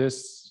use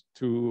this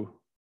to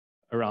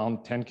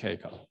around 10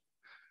 kcal.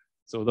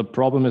 So the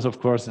problem is,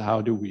 of course,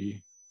 how would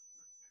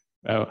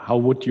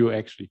you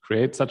actually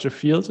create such a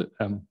field?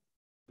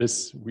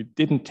 This we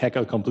didn't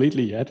tackle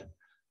completely yet,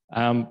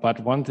 but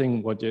one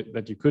thing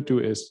that you could do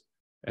is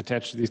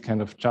attach these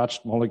kind of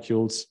charged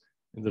molecules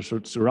in the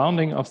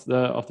surrounding of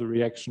the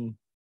reaction.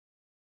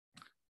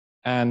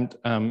 And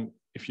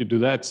if you do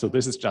that, so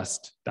this is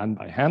just done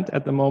by hand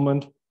at the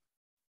moment,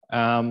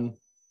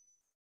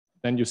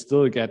 then you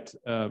still get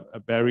a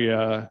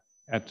barrier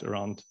at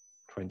around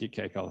 20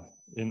 kcal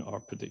in our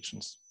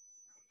predictions.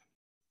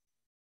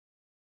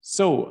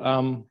 So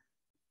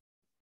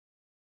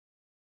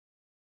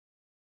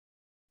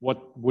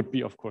what would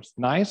be, of course,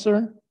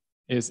 nicer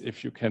is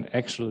if you can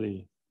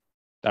actually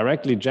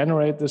directly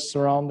generate this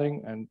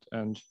surrounding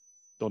and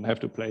don't have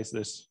to place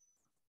this,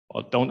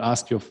 or don't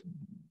ask your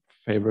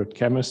favorite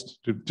chemist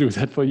to do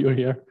that for you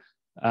here.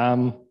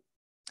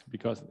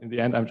 Because in the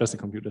end, I'm just a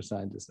computer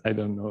scientist. I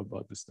don't know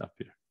about this stuff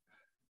here.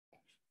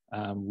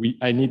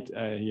 I need,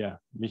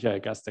 Michael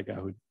Gastecker,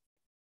 who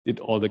did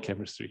all the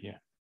chemistry here.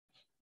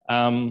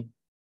 And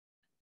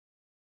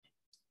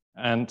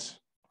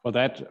for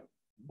that,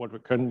 what we're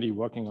currently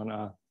working on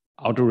are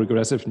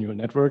autoregressive neural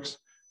networks.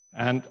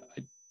 And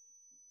I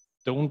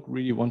don't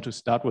really want to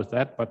start with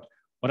that, but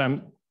what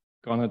I'm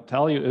gonna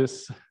tell you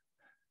is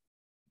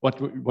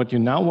what you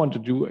now want to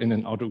do in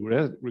an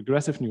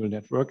autoregressive neural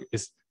network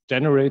is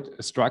generate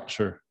a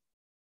structure.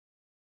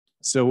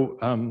 So,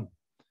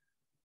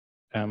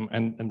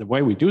 and the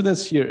way we do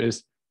this here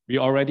is we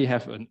already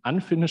have an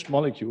unfinished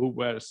molecule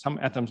where some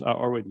atoms are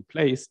already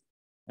placed,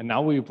 and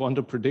now we want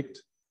to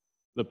predict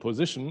the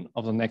position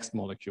of the next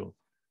molecule.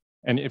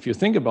 And if you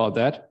think about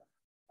that,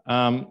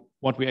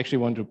 what we actually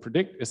want to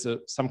predict is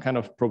some kind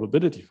of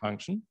probability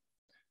function.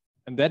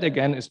 And that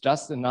again is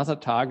just another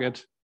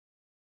target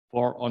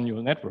for our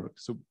neural network.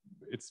 So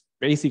it's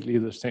basically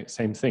the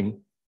same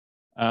thing.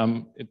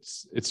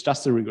 It's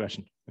just a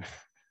regression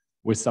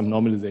with some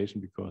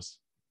normalization because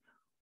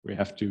we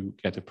have to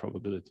get a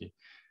probability.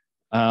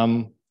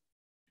 Yeah,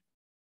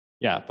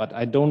 but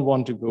I don't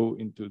want to go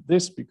into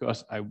this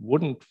because I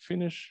wouldn't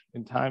finish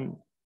in time.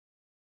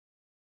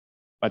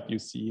 But you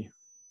see,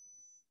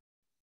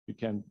 you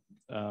can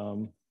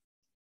do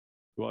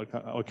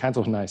all kinds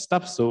of nice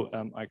stuff. So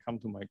I come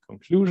to my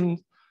conclusion.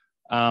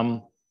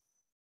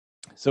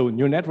 So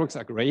neural networks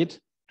are great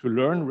to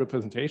learn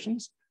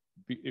representations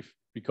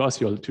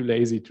because you're too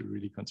lazy to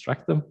really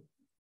construct them.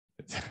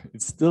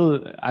 It's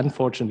still,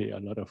 unfortunately, a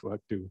lot of work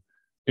to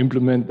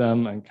implement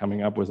them and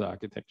coming up with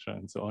architecture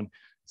and so on.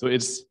 So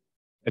it's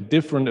a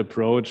different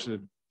approach.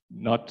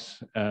 Not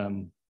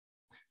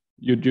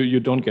you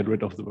don't get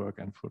rid of the work,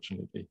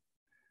 unfortunately.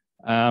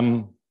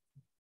 And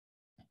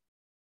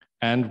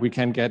we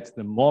can get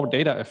the more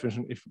data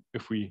efficient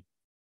if we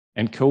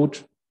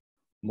encode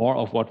more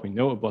of what we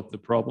know about the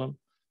problem.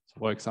 So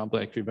for example,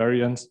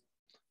 equivariance,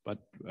 but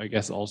I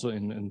guess also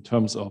in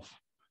terms of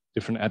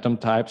different atom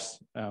types,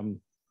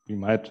 we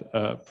might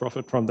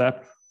profit from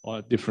that. Or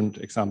a different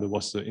example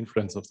was the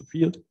influence of the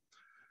field.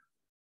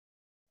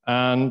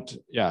 And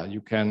yeah,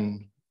 you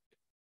can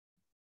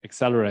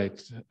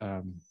accelerate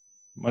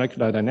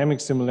molecular dynamic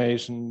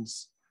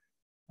simulations.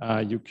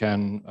 You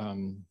can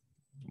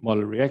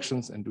model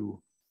reactions and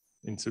do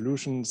in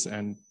solutions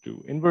and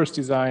do inverse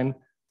design.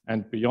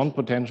 And beyond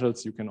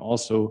potentials, you can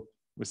also,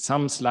 with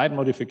some slight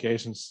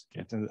modifications,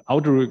 get an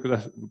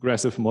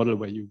autoregressive model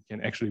where you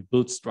can actually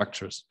build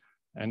structures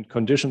and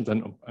condition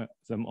them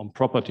on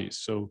properties.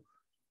 So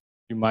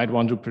you might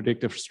want to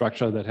predict a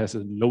structure that has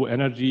a low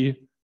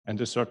energy and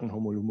a certain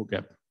homolumo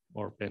gap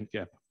or band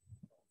gap.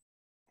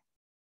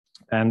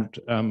 And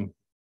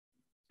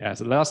yeah,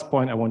 as a last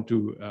point, I want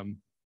to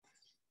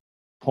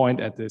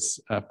point at this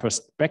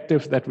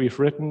perspective that we've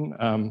written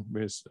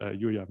with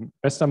Julia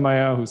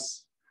Westermeier,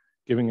 who's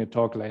giving a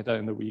talk later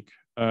in the week,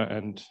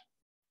 and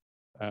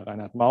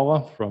Reinhard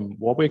Maurer from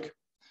Warwick.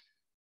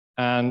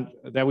 And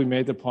there we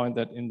made the point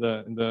that in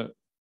the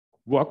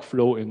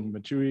workflow in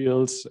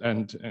materials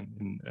and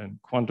in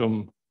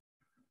quantum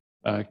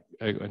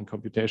and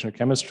computational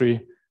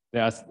chemistry,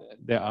 there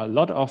are a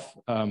lot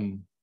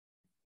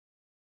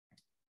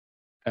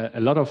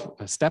of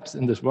steps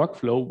in this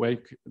workflow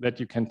that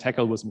you can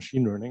tackle with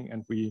machine learning,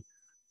 and we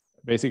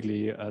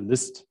basically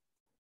list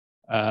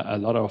a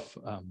lot of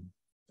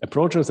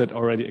approaches that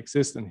already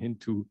exist and hint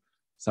to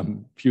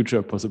some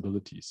future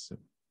possibilities. So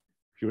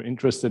if you're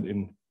interested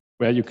in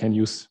where you can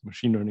use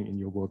machine learning in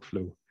your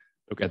workflow,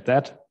 look at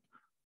that.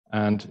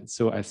 And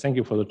so I thank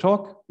you for the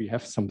talk. We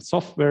have some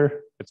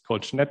software, it's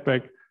called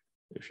SCHUTT,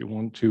 if you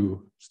want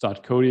to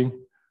start coding.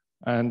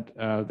 And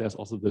there's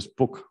also this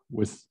book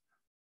with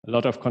a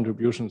lot of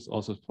contributions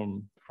also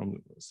from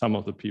some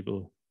of the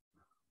people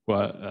who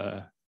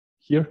are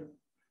here.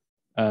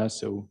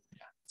 So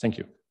yeah, thank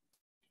you.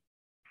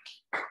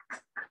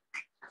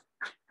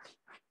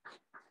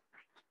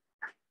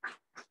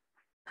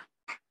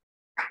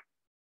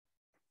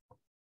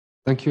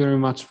 Thank you very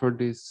much for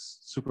this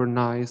super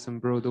nice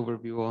and broad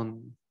overview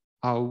on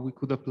how we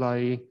could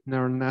apply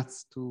neural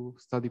nets to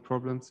study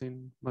problems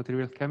in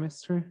material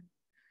chemistry.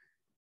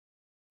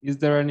 Is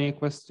there any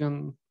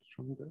question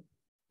from the?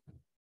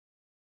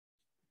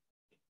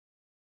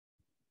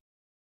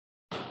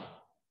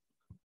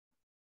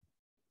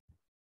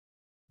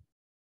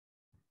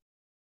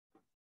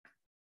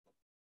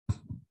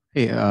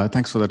 Hey,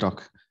 thanks for the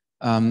talk.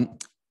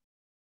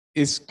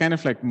 It's kind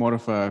of like more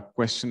of a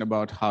question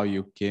about how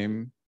you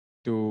came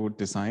to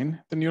design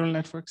the neural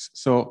networks.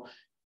 So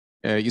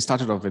you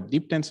started off with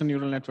deep tensor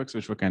neural networks,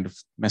 which were kind of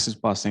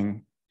message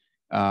passing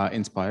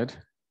inspired,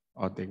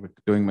 or they were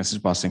doing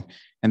message passing.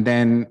 And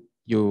then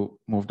you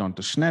moved on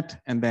to SCHUTT,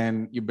 and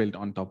then you built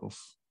on top of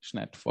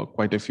SCHUTT for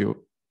quite a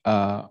few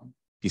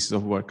pieces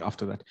of work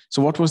after that.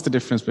 So what was the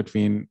difference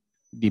between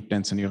deep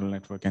tensor neural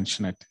network and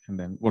SCHUTT? And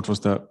then what was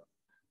the,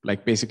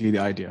 like, basically the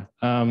idea?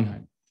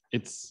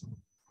 It's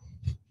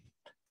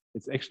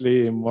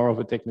actually more of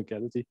a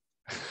technicality.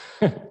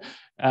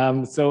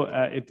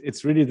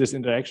 It's really this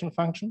interaction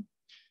function.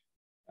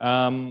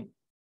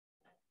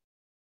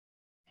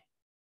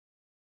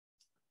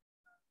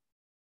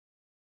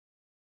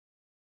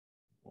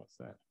 What's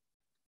that?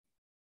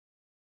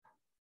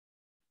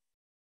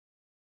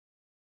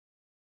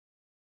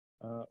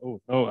 Oh,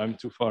 no, I'm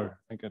too far.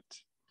 I got,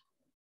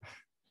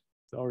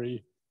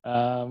 sorry.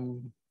 Where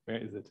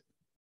is it?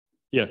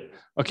 Here.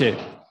 Okay.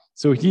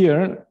 So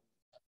here,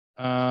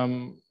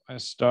 I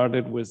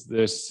started with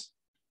this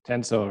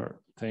tensor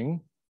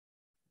thing,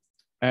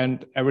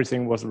 and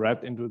everything was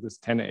wrapped into this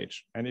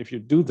 10H. And if you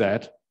do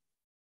that,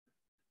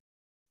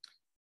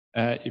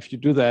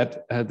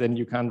 then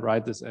you can't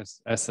write this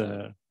as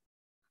a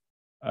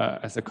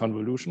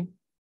convolution,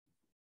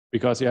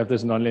 because you have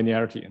this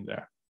nonlinearity in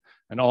there.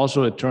 And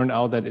also, it turned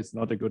out that it's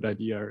not a good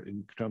idea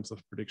in terms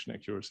of prediction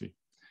accuracy.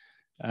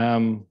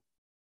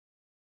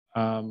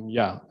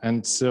 Yeah,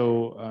 and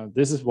so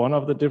this is one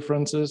of the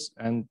differences.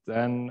 And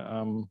then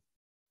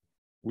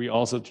we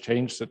also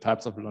changed the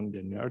types of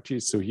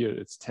nonlinearity. So here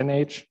it's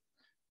 10H.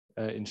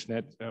 In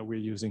SCHUTT, we're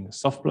using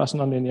soft plus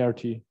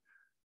nonlinearity.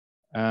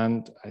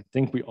 And I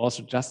think we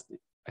also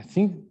I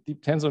think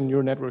deep tensor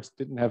neural networks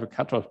didn't have a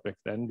cutoff back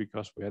then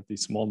because we had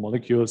these small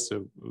molecules.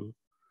 So,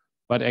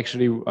 but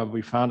actually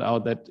we found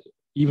out that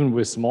even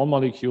with small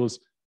molecules,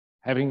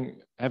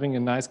 having a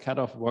nice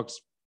cutoff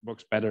works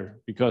better,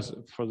 because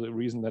for the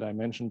reason that I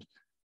mentioned,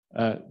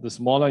 the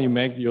smaller you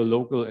make your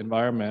local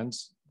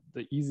environments,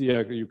 the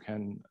easier you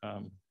can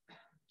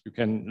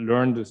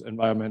learn this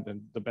environment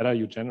and the better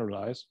you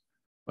generalize.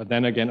 But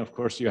then again, of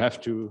course, you have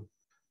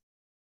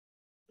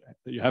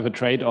a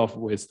trade-off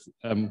with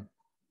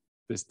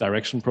this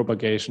direction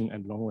propagation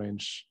and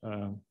long-range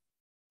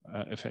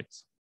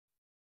effects.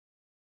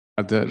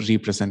 Are the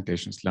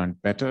representations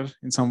learned better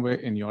in some way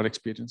in your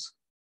experience?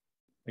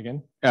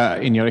 Again?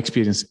 In your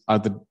experience, are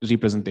the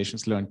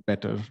representations learned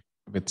better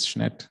with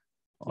SCHUTT?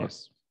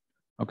 Yes.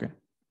 Okay.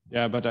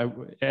 Yeah, but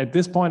at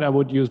this point, I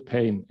would use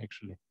PAIN,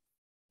 actually.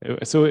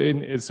 So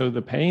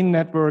the PAIN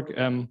network,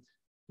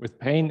 with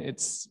PAIN,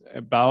 it's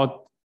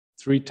about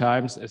 3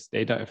 times as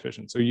data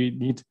efficient. So you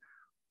need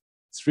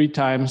 3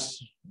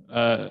 times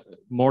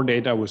more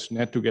data with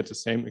SCHUTT to get the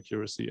same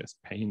accuracy as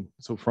PAIN.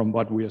 So from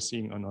what we are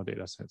seeing on our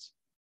data sets.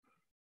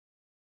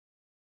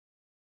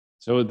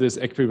 So this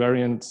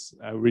equivariance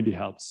really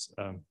helps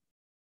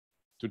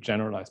to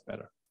generalize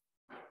better.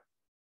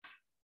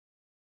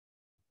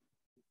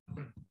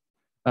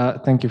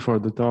 Thank you for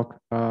the talk.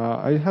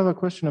 I have a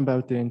question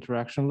about the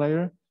interaction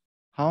layer.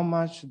 How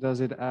much does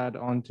it add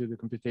on to the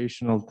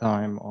computational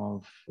time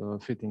of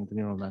fitting the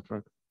neural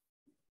network?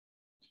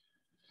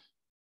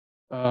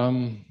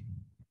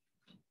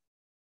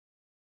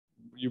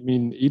 You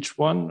mean each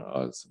one?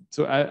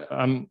 So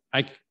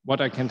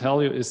what I can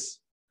tell you is,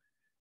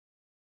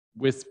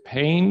 with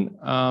PAIN,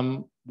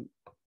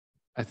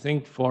 I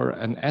think for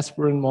an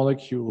aspirin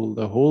molecule,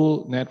 the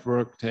whole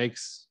network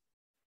takes,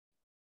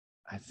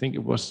 I think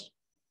it was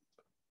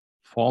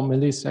 4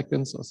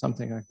 milliseconds or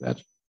something like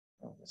that.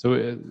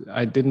 So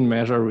I didn't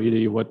measure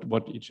really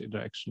what each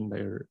interaction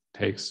layer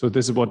takes. So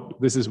this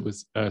is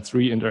with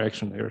 3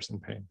 interaction layers in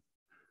PAIN.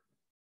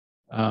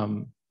 I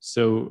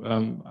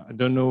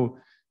don't know.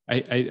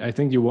 I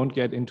think you won't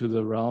get into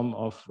the realm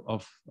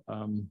of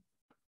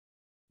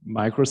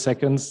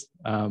microseconds,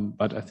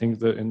 but I think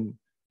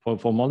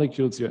for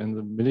molecules, you're in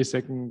the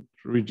millisecond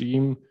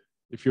regime.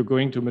 If you're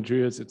going to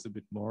materials, it's a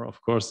bit more. Of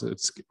course,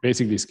 it's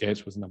basically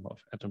scales with the number of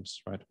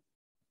atoms, right?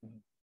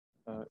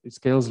 It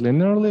scales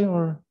linearly,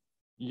 or?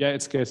 Yeah,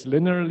 it scales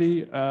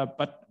linearly,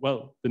 but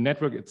well, the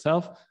network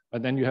itself,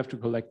 but then you have to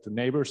collect the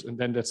neighbors, and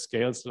then that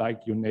scales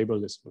like your neighbor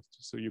list.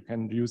 So you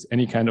can use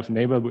any kind of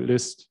neighbor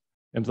list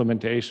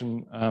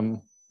implementation,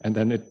 and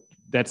then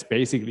that's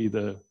basically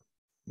the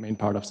main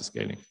part of the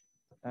scaling.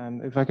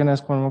 And if I can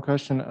ask one more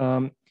question,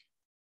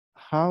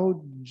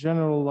 how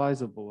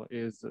generalizable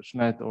is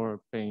SCHUTT or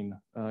PAIN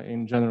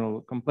in general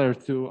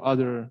compared to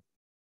other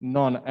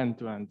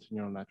non-end-to-end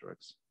neural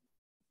networks?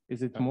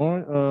 Is it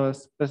more,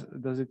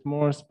 does it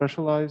more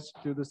specialize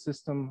to the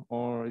system,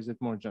 or is it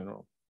more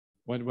general?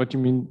 What do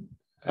you mean?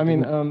 I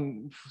mean,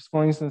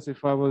 for instance,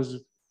 if I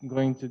was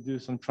going to do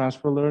some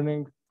transfer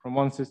learning from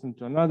one system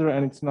to another,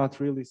 and it's not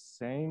really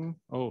same.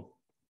 Oh,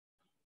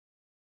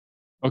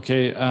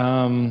 okay.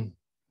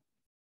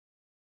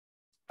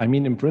 I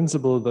mean, in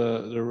principle,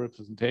 the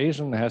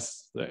representation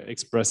has the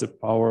expressive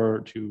power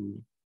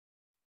to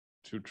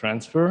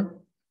transfer.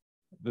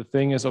 The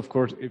thing is, of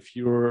course, if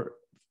your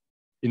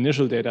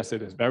initial data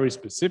set is very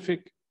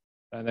specific,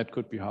 that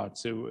could be hard.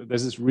 So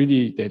this is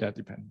really data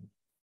dependent.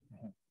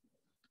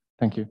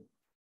 Thank you.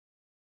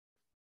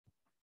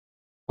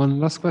 One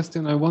last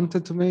question I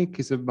wanted to make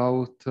is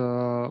about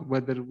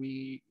what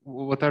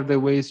are the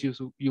ways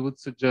you would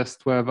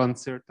suggest to have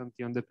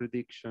uncertainty on the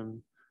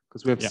prediction?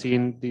 Because we have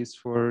seen this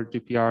for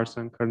GPRs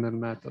and kernel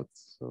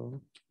methods.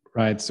 So.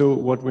 Right. So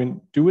what we're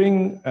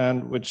doing,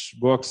 and which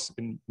works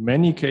in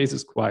many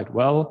cases quite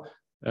well,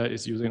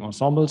 is using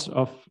ensembles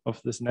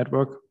of this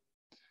network.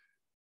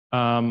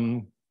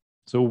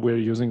 So we're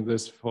using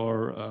this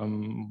for,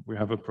 we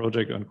have a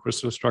project on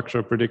crystal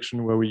structure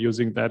prediction where we're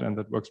using that, and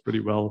that works pretty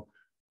well.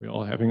 We're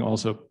all having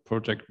also a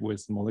project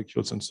with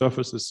molecules and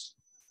surfaces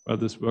where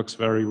this works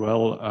very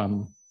well.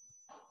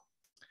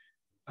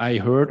 I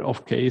heard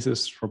of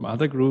cases from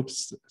other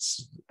groups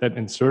that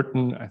in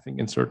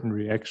certain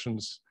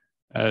reactions,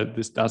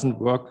 this doesn't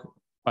work,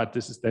 but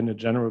this is then a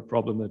general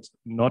problem that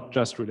not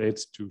just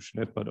relates to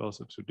SCHUTT, but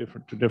also to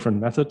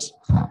different methods.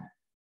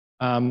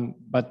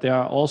 But there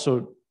are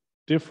also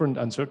different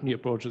uncertainty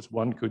approaches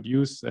one could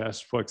use.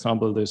 There's, for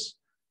example, this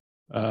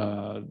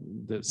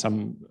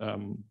some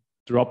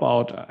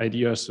dropout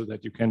ideas, so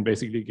that you can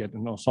basically get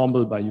an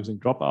ensemble by using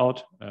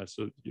dropout,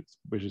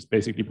 which is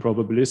basically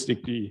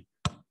probabilistically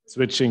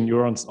switching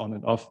neurons on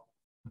and off.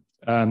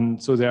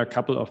 So there are a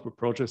couple of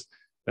approaches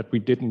that we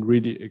didn't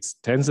really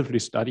extensively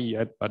study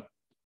yet, but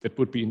that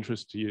would be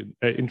interesting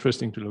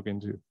to look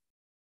into.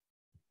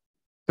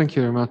 Thank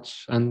you very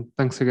much. And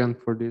thanks again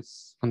for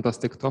this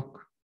fantastic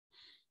talk.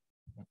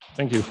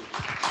 Thank you.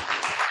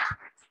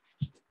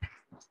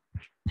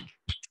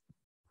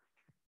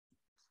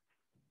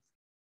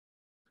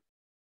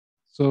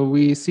 So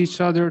we see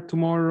each other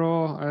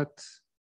tomorrow at